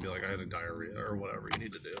back and be like, I had a diarrhea or whatever you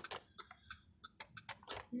need to do.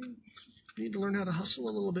 You need to learn how to hustle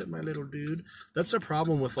a little bit, my little dude. That's the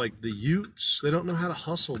problem with like the youths. They don't know how to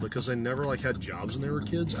hustle because they never like had jobs when they were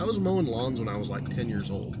kids. I was mowing lawns when I was like 10 years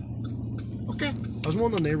old. Okay. I was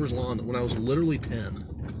mowing the neighbor's lawn when I was literally 10.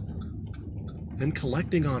 And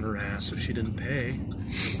collecting on her ass if she didn't pay.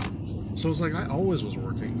 So it's like I always was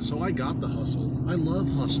working. So I got the hustle. I love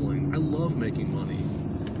hustling. I love making money.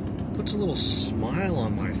 Puts a little smile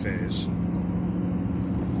on my face.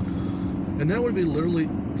 And that would be literally,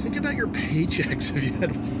 think about your paychecks if you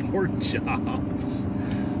had 4 jobs.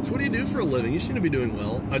 So what do you do for a living? You seem to be doing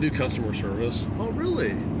well. I do customer service. Oh,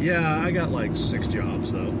 really? Yeah, I got like 6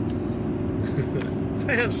 jobs though.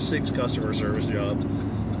 I have 6 customer service jobs.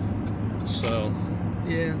 So,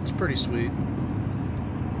 yeah, it's pretty sweet.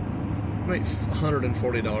 I make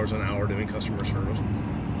 $140 an hour doing customer service.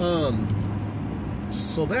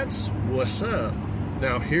 So that's what's up.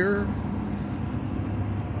 Now here,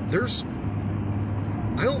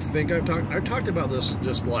 I don't think I've talked about this,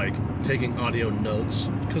 just like taking audio notes,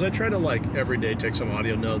 because I try to like every day take some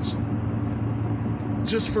audio notes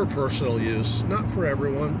just for personal use, not for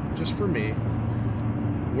everyone, just for me,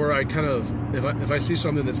 where I kind of, if I see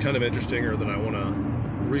something that's kind of interesting or that I want to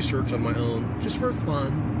research on my own, just for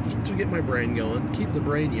fun, just to get my brain going, keep the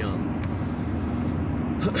brain young.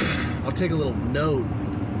 I'll take a little note.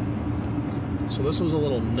 So this was a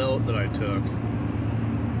little note that I took.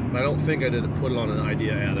 I don't think I did put it on an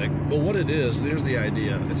idea addict, but what it is, here's the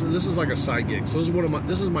idea. This is like a side gig. So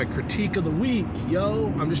this is my critique of the week,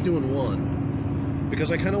 yo. I'm just doing one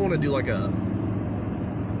because I kind of want to do like a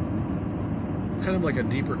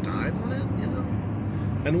deeper dive on it, you know.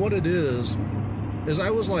 And what it is I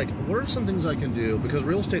was like, what are some things I can do, because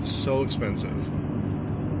real estate's so expensive.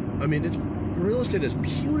 I mean, real estate is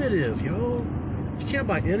punitive, yo. You can't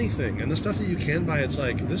buy anything, and the stuff that you can buy, it's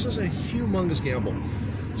like, this is a humongous gamble.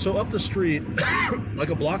 So up the street,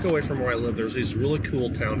 like a block away from where I live, there's these really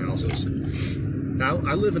cool townhouses. Now,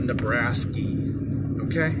 I live in Nebraska,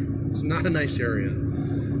 okay? It's not a nice area.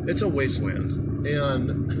 It's a wasteland.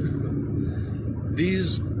 And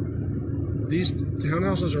these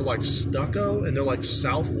townhouses are like stucco, and they're like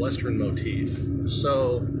southwestern motif.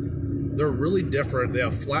 So they're really different. They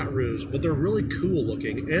have flat roofs, but they're really cool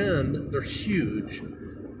looking, and they're huge.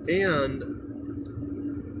 And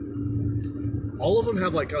all of them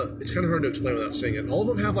have like it's kind of hard to explain without saying it. All of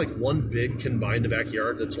them have like one big combined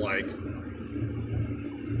backyard that's like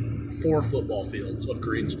 4 football fields of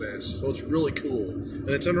green space. So it's really cool. And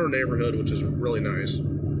it's in our neighborhood, which is really nice.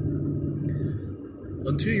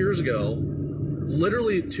 And 2 years ago,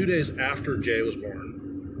 literally 2 days after Jay was born,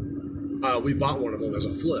 we bought one of them as a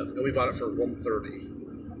flip, and we bought it for $130.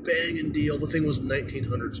 Banging deal. The thing was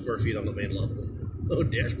 1,900 square feet on the main level. Oh,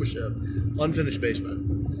 dash push up. Unfinished basement.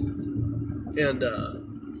 And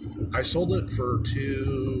I sold it for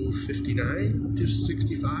 $259,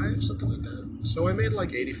 $265, something like that. So I made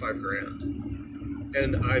like 85 grand.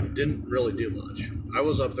 And I didn't really do much. I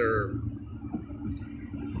was up there,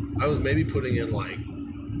 I was maybe putting in like,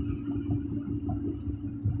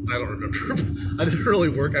 I don't remember. I didn't really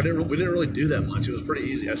work. We didn't really do that much. It was pretty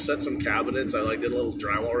easy. I set some cabinets. I like did a little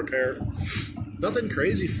drywall repair. Nothing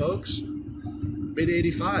crazy, folks. Made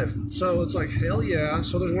 85. So it's like, hell yeah.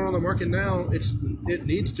 So there's one on the market now. It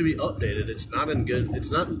needs to be updated. It's not in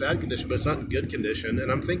bad condition, but it's not in good condition.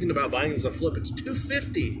 And I'm thinking about buying as a flip. It's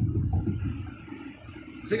 $250.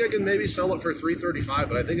 I think I can maybe sell it for $335,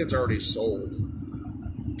 but I think it's already sold.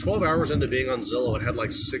 12 hours into being on Zillow, it had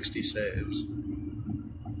like 60 saves.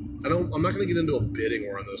 I'm not going to get into a bidding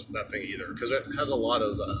war on that thing either, because it has a lot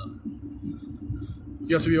of,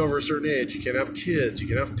 you have to be over a certain age, you can't have kids, you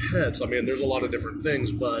can have pets. I mean, there's a lot of different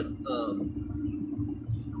things, but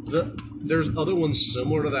there's other ones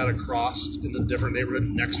similar to that across in the different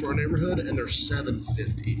neighborhood next to our neighborhood, and they're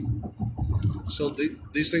 $750. So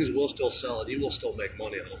these things will still sell, and you will still make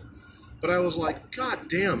money on them. But I was like, God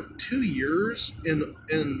damn, 2 years in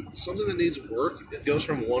something that needs work, it goes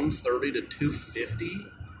from $130 to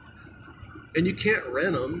 $250, and you can't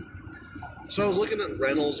rent them. So I was looking at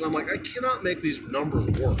rentals, and I'm like, I cannot make these numbers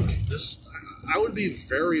work. I would be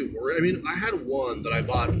very worried. I mean, I had one that I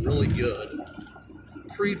bought really good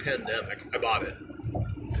pre-pandemic. I bought it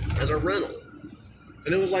as a rental,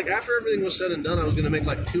 and it was like, after everything was said and done, I was going to make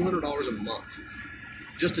like $200 a month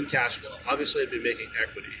just in cash flow. Obviously, I'd be making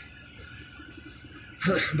equity.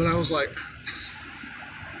 But I was like,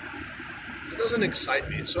 it doesn't excite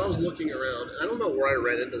me. So I was looking around, and I don't know where I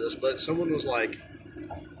ran into this, but someone was like,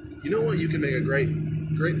 you know what you can make a great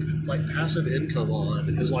like passive income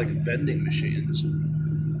on is like vending machines.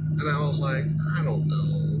 And I was like, I don't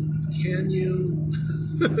know. Can you?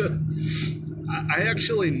 I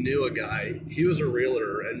actually knew a guy. He was a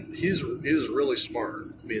realtor, and he was really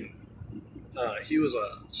smart. I mean, he was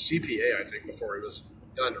a CPA, I think, before he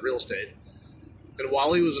got into real estate. And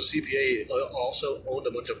while he was a CPA, he also owned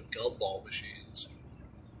a bunch of gumball machines.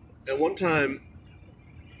 And one time,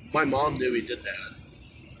 my mom knew he did that.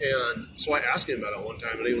 And so I asked him about it one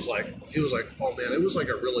time, and he was like, oh man, it was like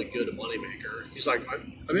a really good moneymaker. He's like,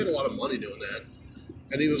 I made a lot of money doing that.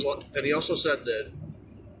 And he also said that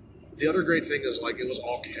the other great thing is like it was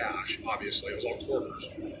all cash. Obviously, it was all quarters.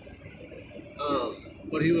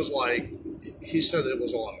 But he was like, he said that it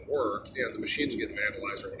was a lot of work, and the machines get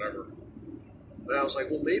vandalized or whatever. And I was like,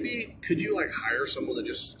 well, maybe could you like hire someone to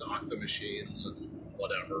just stock the machines and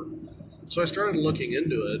whatever. So I started looking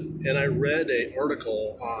into it, and I read an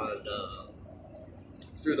article on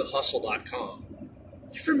through thehustle.com.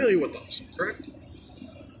 You're familiar with The Hustle, correct?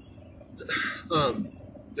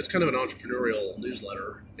 It's kind of an entrepreneurial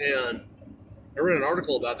newsletter, and I read an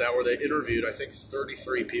article about that where they interviewed, I think,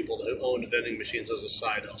 33 people that owned vending machines as a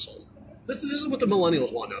side hustle. This is what the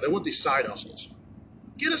millennials want now. They want these side hustles.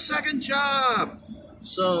 Get a second job!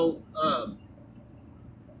 So,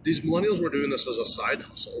 these millennials were doing this as a side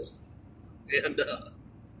hustle.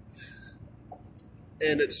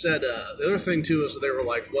 And it said, the other thing too is that they were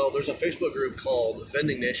like, well, there's a Facebook group called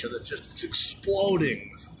Vending Nation that's it's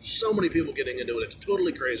exploding. So many people getting into it. It's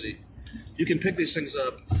totally crazy. You can pick these things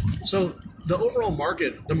up. So the overall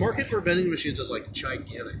market, the market for vending machines is like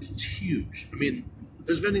gigantic. It's huge. I mean,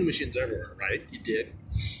 there's vending machines everywhere, right? You dig?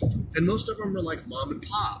 And most of them are like mom and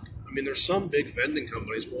pop. I mean, there's some big vending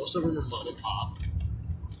companies. Most of them are mom and pop.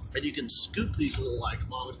 And you can scoop these little like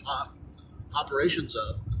mom and pop operations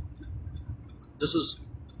up. This is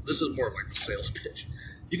more of like the sales pitch.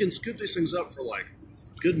 You can scoop these things up for like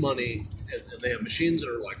good money, and they have machines that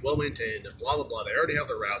are like well maintained and blah blah blah. They already have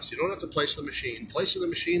the routes. You don't have to place the machine. Placing the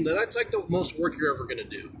machine, that's like the most work you're ever going to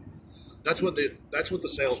do. That's what the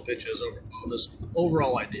sales pitch is over on this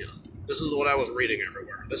overall idea. This is what I was reading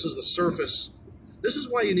everywhere. This is the surface. This is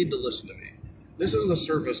why you need to listen to me. This is the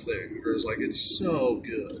surface thing. Where it's like it's so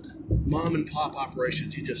good. Mom and pop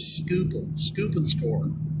operations. You just scoop and score.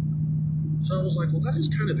 So I was like, well, that is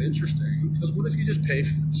kind of interesting, because what if you just pay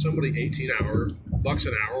somebody $18 an hour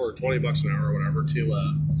or $20 an hour or whatever to,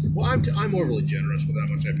 well, I'm overly generous with how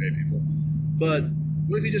much I pay people, but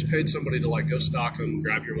what if you just paid somebody to like go stock them,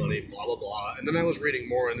 grab your money, blah, blah, blah. And then I was reading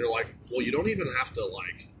more and they're like, well, you don't even have to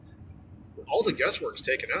like, all the guesswork's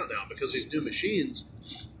taken out now because these new machines,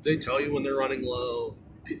 they tell you when they're running low.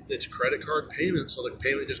 It's credit card payment, so the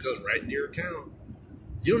payment just goes right into your account.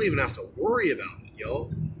 You don't even have to worry about it,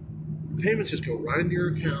 yo. Payments just go right into your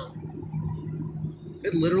account.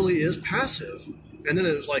 It literally is passive. And then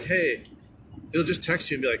it was like, hey, it'll just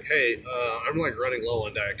text you and be like, hey, I'm like running low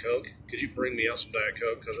on Diet Coke. Could you bring me out some Diet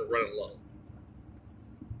Coke because we're running low?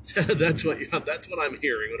 That's what I'm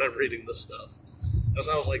hearing when I'm reading this stuff. As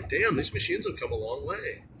I was like, damn, these machines have come a long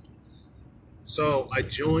way. So I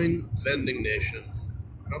joined Vending Nation.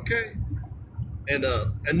 Okay. And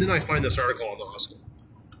then I find this article on The Hustle.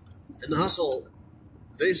 And The Hustle,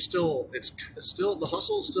 the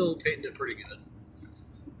Hustle is still painting it pretty good,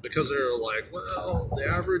 because they're like, well, the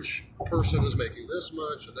average person is making this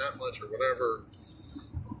much and that much or whatever.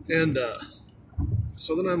 And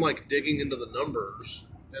so then I'm like digging into the numbers,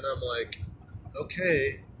 and I'm like,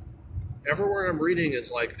 okay, everywhere I'm reading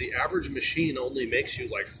it's like the average machine only makes you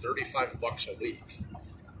like $35 a week,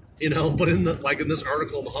 you know. But in this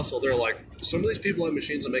article in The Hustle, they're like, some of these people have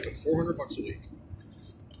machines that make them $400 a week.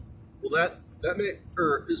 Well,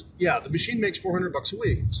 the machine makes $400 a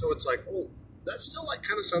week. So it's like, oh, that still like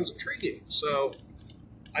kind of sounds intriguing. So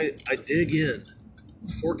I dig in,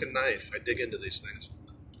 fork and knife. I dig into these things,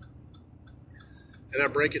 and I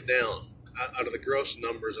break it down out of the gross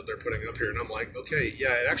numbers that they're putting up here. And I'm like, okay,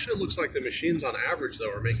 yeah, it actually looks like the machines on average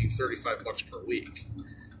though are making $35 per week.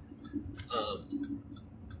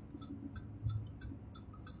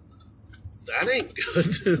 That ain't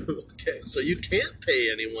good. Okay, so you can't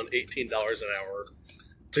pay anyone $18 an hour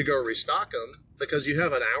to go restock them, because you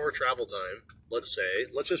have an hour travel time. Let's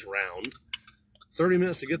just round 30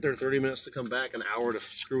 minutes to get there, 30 minutes to come back, an hour to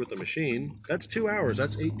screw with the machine. That's 2 hours.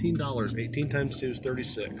 That's $18. 18 times 2 is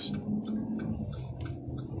 36.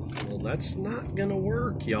 Well, that's not gonna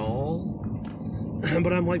work, y'all.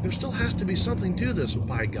 But I'm like, there still has to be something to this,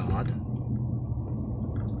 by God.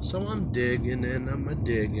 So I'm digging and I'm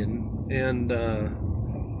a-digging. And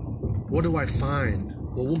what do I find?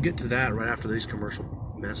 Well, we'll get to that right after these commercial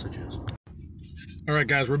messages. All right,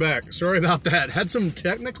 guys, we're back. Sorry about that. Had some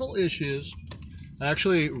technical issues. I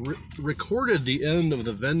actually recorded the end of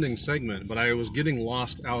the vending segment, but I was getting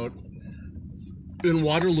lost out in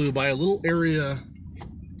Waterloo by a little area.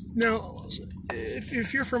 Now,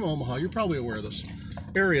 if you're from Omaha, you're probably aware of this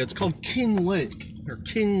area. It's called King Lake, or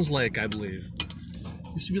Kings Lake, I believe.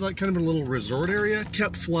 Used to be like kind of a little resort area,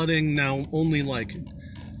 kept flooding. Now only like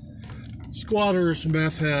squatters,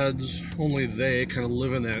 meth heads, only they kind of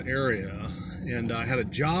live in that area. and I had a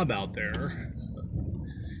job out there,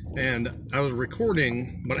 and I was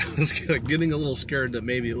recording, but I was getting a little scared that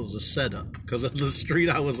maybe it was a setup, because the street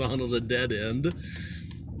I was on was a dead end.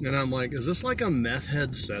 And I'm like, is this like a meth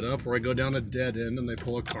head setup where I go down a dead end and they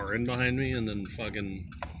pull a car in behind me and then fucking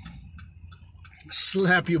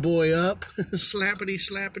slap your boy up? Slappity,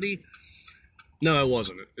 slappity. No, it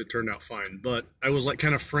wasn't. It turned out fine. But I was like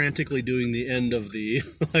kind of frantically doing the end of the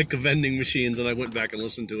like vending machines, and I went back and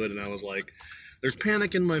listened to it, and I was like, there's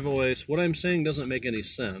panic in my voice. What I'm saying doesn't make any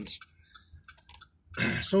sense.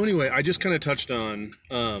 So anyway, I just kind of touched on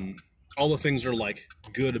all the things that are like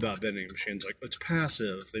good about vending machines. Like, it's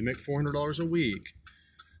passive. They make $400 a week.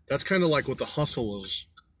 That's kind of like what the hustle was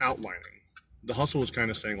outlining. The hustle was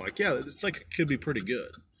kind of saying like, yeah, it's like, it could be pretty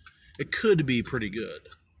good. It could be pretty good.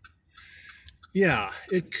 Yeah,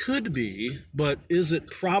 it could be, but is it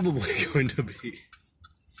probably going to be?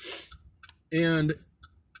 And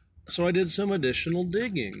so I did some additional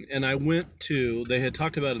digging, and I went to, they had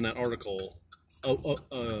talked about in that article, a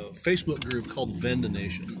Facebook group called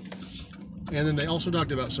Vendination. And then they also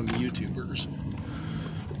talked about some YouTubers.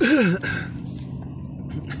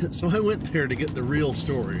 So I went there to get the real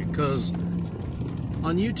story, because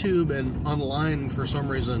on YouTube and online, for some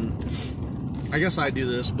reason, I guess I do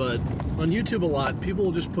this, but on YouTube a lot, people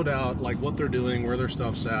will just put out like what they're doing, where their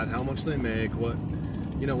stuff's at, how much they make, what,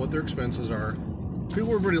 you know, what their expenses are. People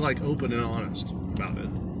were pretty like open and honest about it.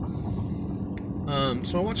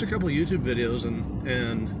 So I watched a couple of YouTube videos,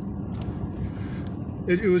 and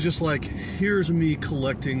it was just like, here's me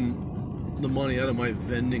collecting the money out of my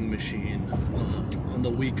vending machine on the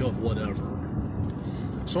week of whatever.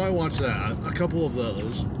 So I watched that, a couple of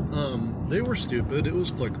those. They were stupid. It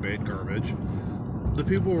was clickbait garbage. The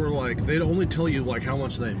people were like, they'd only tell you like how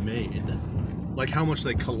much they made, like how much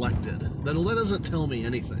they collected. That doesn't tell me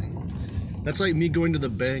anything. That's like me going to the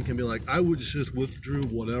bank and be like, I would just withdrew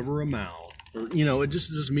whatever amount, or, you know, it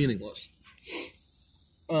just is meaningless.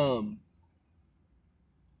 There's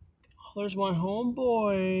my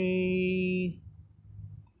homeboy.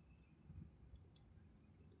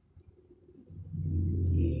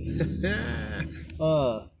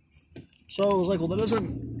 So I was like, well, that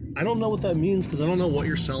doesn't, I don't know what that means, because I don't know what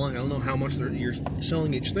you're selling. I don't know how much you're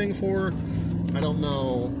selling each thing for. I don't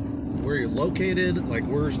know where you're located. Like,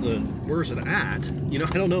 where's it at? You know,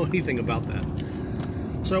 I don't know anything about that.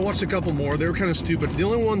 So I watched a couple more. They were kind of stupid. The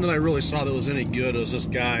only one that I really saw that was any good was this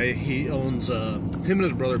guy. He owns, him and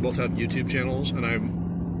his brother both have YouTube channels, and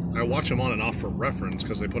I watch them on and off for reference,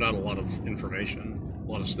 because they put out a lot of information,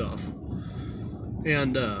 a lot of stuff.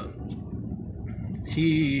 And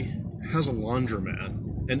he has a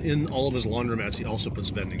laundromat, and in all of his laundromats, he also puts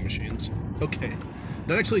vending machines. Okay,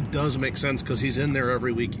 that actually does make sense, because he's in there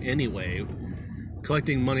every week anyway,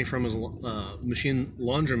 collecting money from his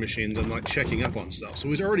laundry machines and like checking up on stuff. So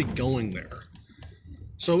he's already going there.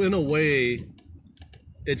 So in a way,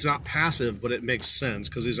 it's not passive, but it makes sense,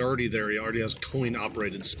 because he's already there. He already has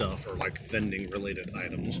coin-operated stuff, or like vending-related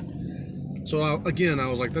items. So again, I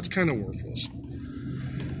was like, that's kind of worthless.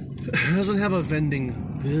 Doesn't have a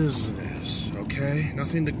vending business, okay?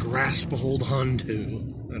 Nothing to grasp a hold on to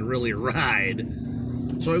and really ride.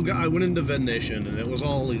 So I went into Vendation, and it was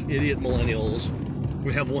all these idiot millennials.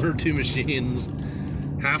 We have one or two machines.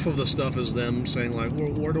 Half of the stuff is them saying like,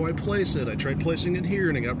 well, where do I place it? I tried placing it here,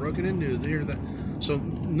 and it got broken into here, that. So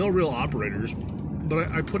no real operators.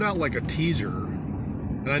 But I put out like a teaser,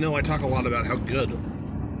 and I know I talk a lot about how good.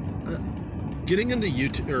 Getting into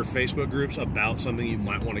YouTube or Facebook groups about something you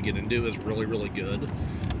might want to get into is really, really good,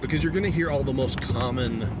 because you're going to hear all the most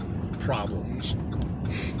common problems.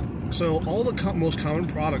 So all the most common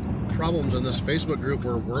problems in this Facebook group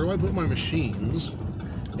were, where do I put my machines?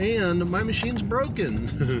 And my machine's broken.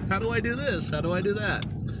 How do I do this? How do I do that?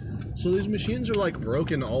 So these machines are like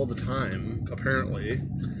broken all the time, apparently.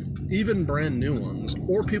 Even brand new ones.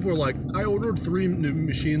 Or people are like, I ordered 3 new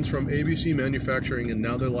machines from ABC Manufacturing, and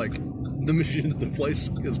now they're like, the place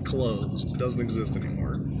is closed. It doesn't exist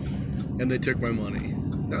anymore. And they took my money.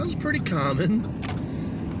 That was pretty common.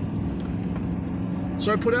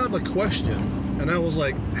 So I put out a question, and I was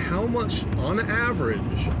like, how much, on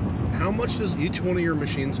average, how much does each one of your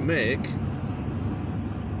machines make?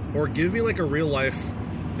 Or give me like a real life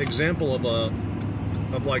example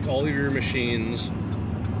of like all of your machines.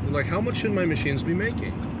 Like, how much should my machines be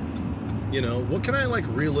making? You know, what can I like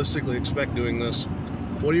realistically expect doing this?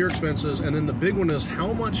 What are your expenses? And then the big one is,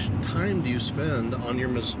 how much time do you spend on your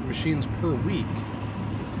machines per week?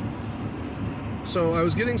 So I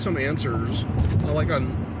was getting some answers, like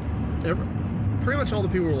pretty much all the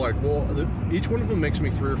people were like, well, each one of them makes me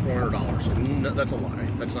 $300 or $400. No, that's a lie.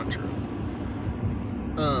 That's not true.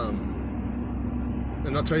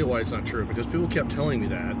 and I'll tell you why it's not true, because people kept telling me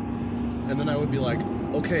that, and then I would be like,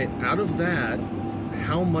 okay, out of that,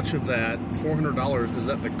 how much of that $400 is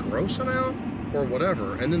that the gross amount or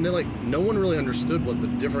whatever? And then no one really understood what the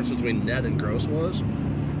difference between net and gross was.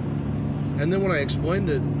 And then when I explained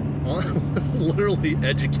it, literally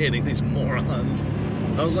educating these morons,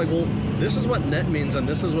 I was like, well, this is what net means and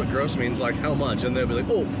this is what gross means, like how much? And they'd be like,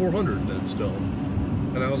 oh, 400 then still.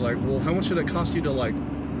 And I was like, well, how much did it cost you to like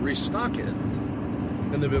restock it?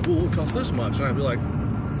 And they'd be like, well, it costs this much. And I'd be like,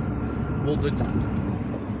 well,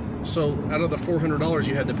 so out of the $400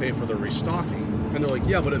 you had to pay for the restocking. And they're like,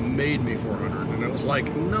 yeah, but it made me 400. And I was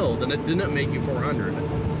like, no, then it didn't make you 400.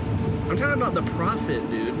 I'm talking about the profit,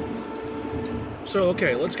 dude. So,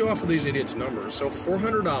 okay, let's go off of these idiots' numbers. So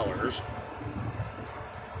 $400,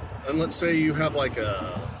 and let's say you have like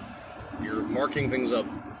you're marking things up.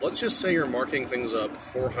 Let's just say you're marking things up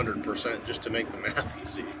 400% just to make the math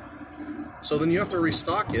easy. So then you have to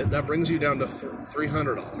restock it. That brings you down to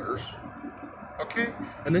 $300. Okay?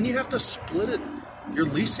 And then you have to split it. You're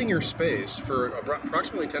leasing your space for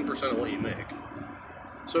approximately 10% of what you make.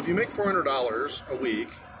 So if you make $400 a week,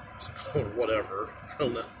 or whatever, I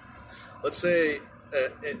don't know. Let's say,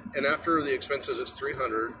 and after the expenses, it's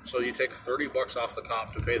 $300. So you take $30 off the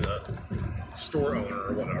top to pay the store owner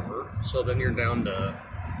or whatever. So then you're down to,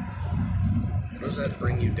 what does that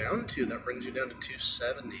bring you down to? That brings you down to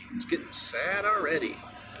 $270. It's getting sad already.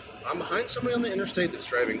 I'm behind somebody on the interstate that's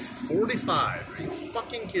driving 45. Are you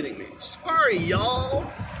fucking kidding me? Sorry, y'all.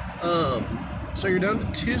 So you're down to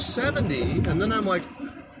 $270, and then I'm like,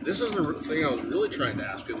 this is the thing I was really trying to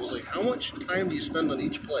ask people. Was like, how much time do you spend on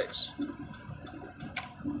each place?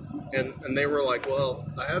 And they were like, well,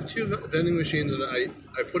 I have 2 vending machines, and I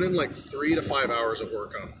put in like 3 to 5 hours of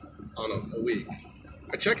work on them a week.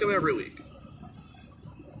 I check them every week.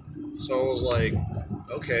 So I was like,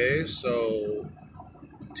 okay, so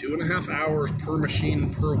 2.5 hours per machine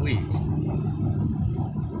per week.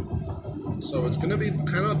 So it's going to be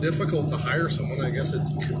kind of difficult to hire someone. I guess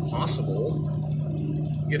it's possible.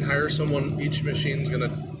 You could hire someone, each machine's going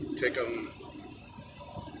to take them.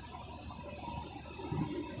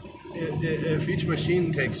 If each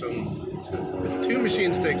machine takes them, if 2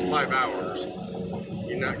 machines takes 5 hours,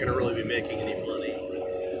 you're not going to really be making any money.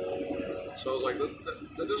 So I was like,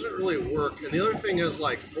 that doesn't really work. And the other thing is,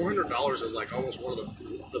 like, $400 is like almost one of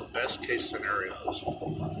the best case scenarios.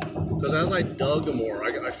 Because as I dug more,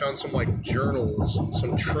 I found some like journals,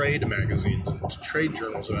 some trade magazines, and trade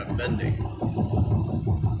journals about vending.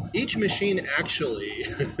 Each machine actually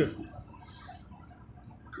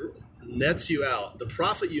nets you out. The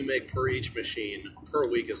profit you make per each machine per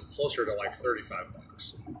week is closer to like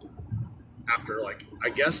 $35. After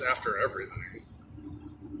after everything.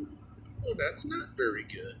 Oh, that's not very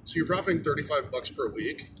good. So you're profiting $35 per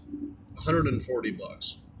week,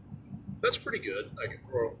 $140. That's pretty good. I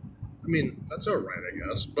mean, that's all right, I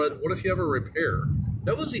guess. But what if you have a repair?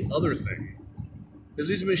 That was the other thing. Is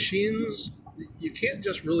these machines, you can't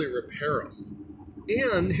just really repair them.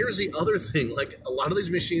 And here's the other thing. Like, a lot of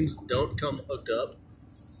these machines don't come hooked up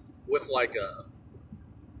with like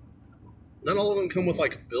not all of them come with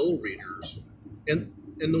like bill readers. And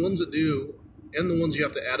the ones that do, and the ones you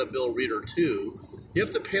have to add a bill reader to, you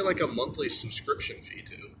have to pay like a monthly subscription fee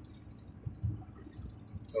to.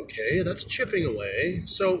 Okay, that's chipping away.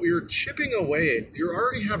 So you're chipping away. You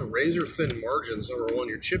already have razor thin margins, number one.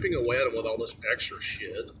 You're chipping away at them with all this extra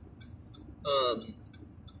shit.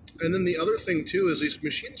 And then the other thing too is these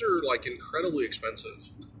machines are like incredibly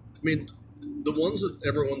expensive. I mean, the ones that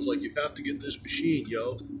everyone's like, you have to get this machine,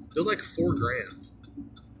 yo. They're like $4,000.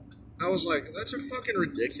 I was like, that's fucking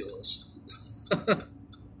ridiculous.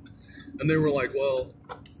 And they were like, well,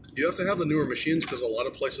 you have to have the newer machines because a lot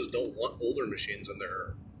of places don't want older machines in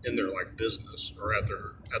their like business or at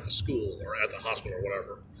the school or at the hospital or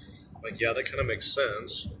whatever. Like, yeah, that kind of makes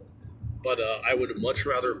sense. But I would much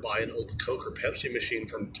rather buy an old Coke or Pepsi machine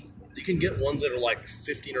from. You can get ones that are like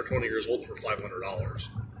 15 or 20 years old for $500.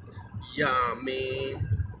 Yeah, me.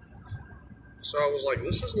 So I was like,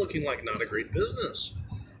 this is looking like not a great business.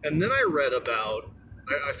 And then I read about.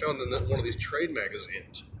 I found in one of these trade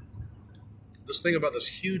magazines this thing about this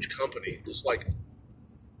huge company, this like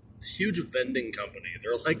huge vending company.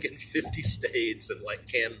 They're like in 50 states and like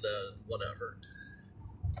Canada and whatever.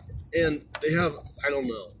 And they have, I don't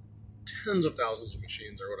know, tens of thousands of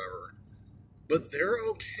machines or whatever. But they're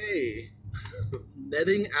okay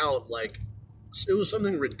netting out like, it was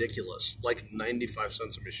something ridiculous, like 95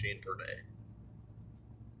 cents a machine per day.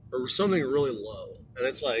 Or something really low. And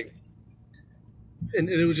it's like, and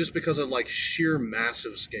it was just because of like sheer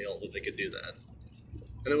massive scale that they could do that.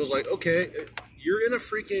 And it was like, okay, you're in a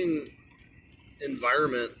freaking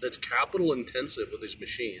environment that's capital intensive with these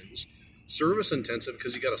machines, service intensive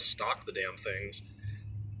because you got to stock the damn things,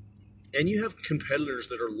 and you have competitors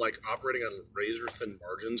that are like operating on razor thin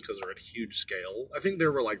margins because they're at huge scale. I think they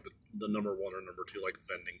were like the number one or number two like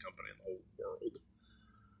vending company in the whole world.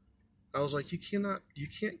 I was like, you can't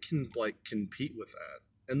compete with that.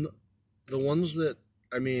 And the ones that,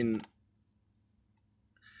 I mean,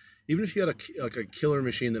 even if you had a killer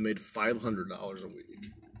machine that made $500 a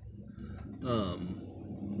week,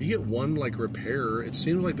 you get one like repair. It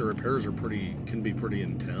seems like the repairs can be pretty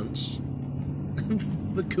intense.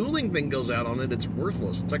 The cooling thing goes out on it. It's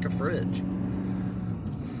worthless. It's like a fridge.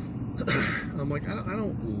 I'm like, I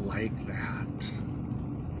don't like that.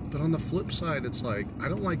 But on the flip side, it's like, I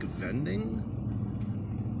don't like vending,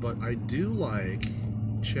 but I do like,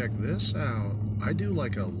 check this out, I do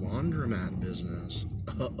like a laundromat business.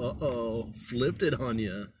 Flipped it on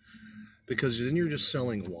you. Because then you're just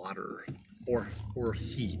selling water or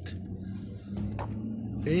heat.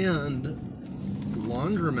 And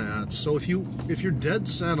laundromats, so if you're dead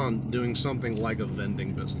set on doing something like a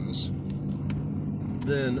vending business,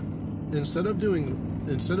 then instead of doing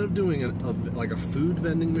like a food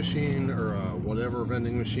vending machine or a whatever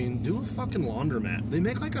vending machine, do a fucking laundromat. They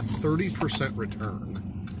make like a 30% return,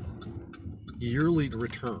 yearly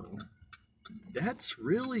return. That's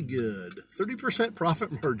really good. 30%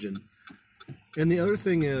 profit margin. And the other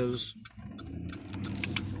thing is,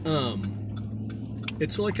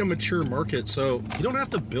 it's like a mature market, so you don't have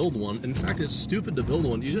to build one. In fact, it's stupid to build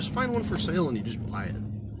one. You just find one for sale and you just buy it.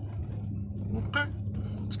 Okay.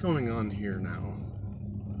 What's going on here now?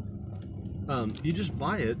 You just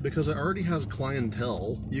buy it because it already has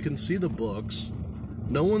clientele. You can see the books.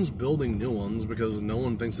 No one's building new ones because no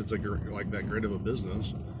one thinks it's like that great of a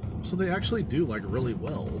business. So they actually do like really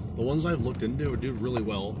well. The ones I've looked into do really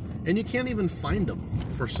well, and you can't even find them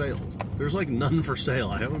for sale. There's like none for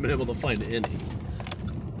sale. I haven't been able to find any.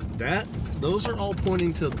 Those are all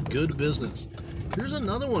pointing to good business. Here's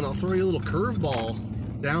another one. I'll throw you a little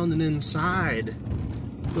curveball down and inside.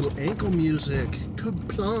 Little ankle music,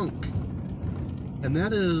 kaplunk. And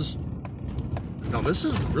that is, now this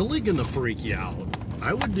is really gonna freak you out.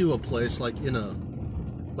 I would do a place like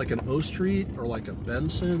an O Street or like a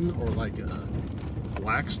Benson or like a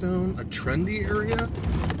Blackstone, a trendy area.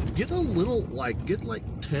 Get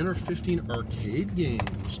like 10 or 15 arcade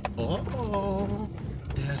games. Oh,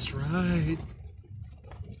 that's right.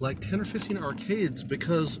 Like 10 or 15 arcades,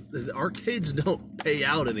 because the arcades don't pay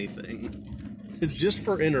out anything. It's just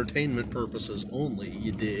for entertainment purposes only,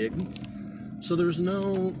 you dig? So there's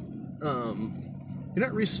no, you're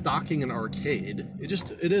not restocking an arcade. It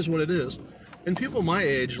is what it is. And people my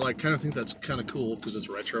age, like, kind of think that's kind of cool because it's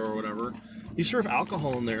retro or whatever. You serve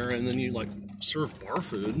alcohol in there, and then you, like, serve bar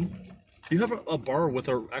food. You have a bar with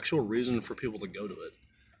an actual reason for people to go to it.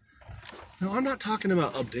 Now, I'm not talking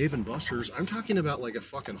about a Dave & Buster's. I'm talking about, like, a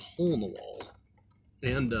fucking hole in the wall.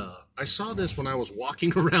 And I saw this when I was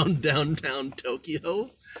walking around downtown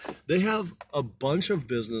Tokyo. They have a bunch of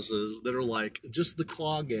businesses that are like just the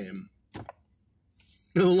claw game.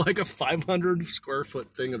 You know, like a 500 square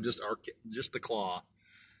foot thing of just the claw.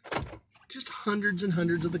 Just hundreds and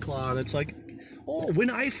hundreds of the claw. And it's like, oh, win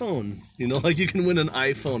iPhone. You know, like you can win an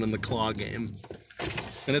iPhone in the claw game.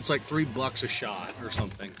 And it's like $3 a shot or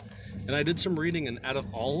something. And I did some reading, and out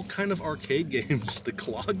of all kind of arcade games, the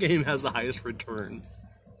claw game has the highest return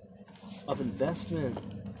of investment.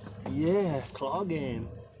 Yeah, claw game.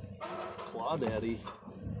 Claw daddy.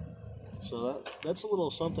 So that's a little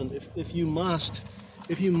something. If you must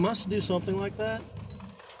do something like that,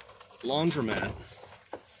 laundromat.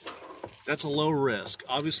 That's a low risk.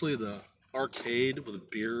 Obviously the arcade with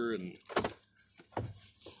beer and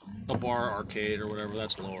a bar arcade or whatever,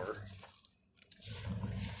 that's lower.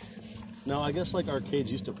 Now, I guess like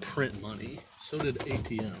arcades used to print money. So did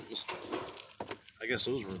ATMs. I guess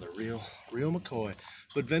those were the real McCoy.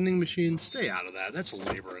 But vending machines, stay out of that. That's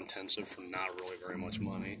labor intensive for not really very much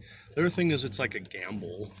money. The other thing is it's like a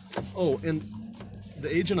gamble. Oh, and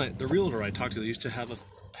the realtor I talked to, they used to have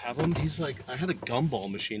them. He's like, I had a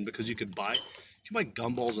gumball machine because you could buy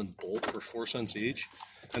gumballs in bulk for 4 cents each,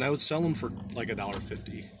 and I would sell them for like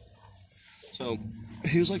 $1.50. So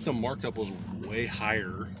he was like, the markup was way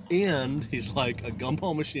higher, and he's like, a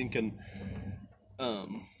gumball machine can,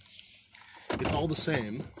 it's all the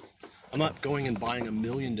same. I'm not going and buying a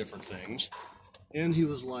million different things. And he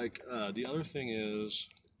was like, the other thing is,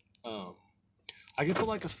 I get to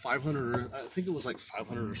like a 500, I think it was like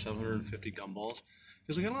 500 or 750 gumballs.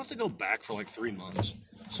 He's like, I don't have to go back for like 3 months.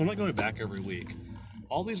 So I'm not going back every week.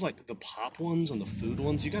 All these like the pop ones and the food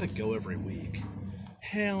ones, you got to go every week.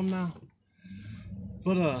 Hell no.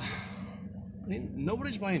 But I mean,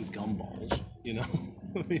 nobody's buying gumballs, you know?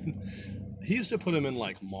 I mean, he used to put them in,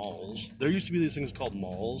 like, malls. There used to be these things called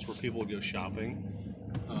malls where people would go shopping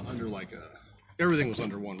under, like, everything was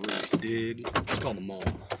under one roof. You dig? It's called a mall.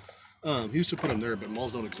 He used to put them there, but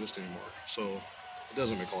malls don't exist anymore. So it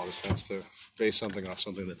doesn't make a lot of sense to base something off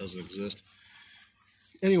something that doesn't exist.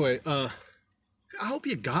 Anyway, I hope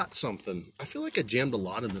you got something. I feel like I jammed a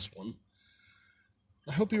lot in this one.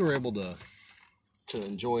 I hope you were able to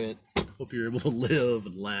enjoy it. Hope you're able to live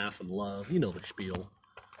and laugh and love. You know the spiel.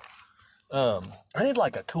 I need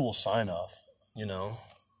like a cool sign off, you know.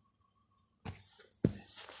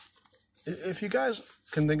 If you guys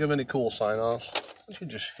can think of any cool sign offs, why don't you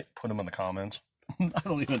just put them in the comments? I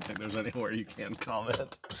don't even think there's anywhere you can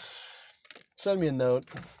comment. Send me a note.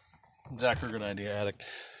 Zach, good idea, addict.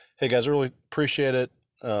 Hey guys, I really appreciate it.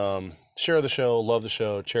 Share the show, love the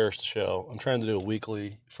show, cherish the show. I'm trying to do a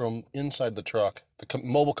weekly from inside the truck, the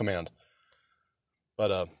mobile command.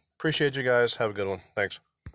 But appreciate you guys. Have a good one. Thanks.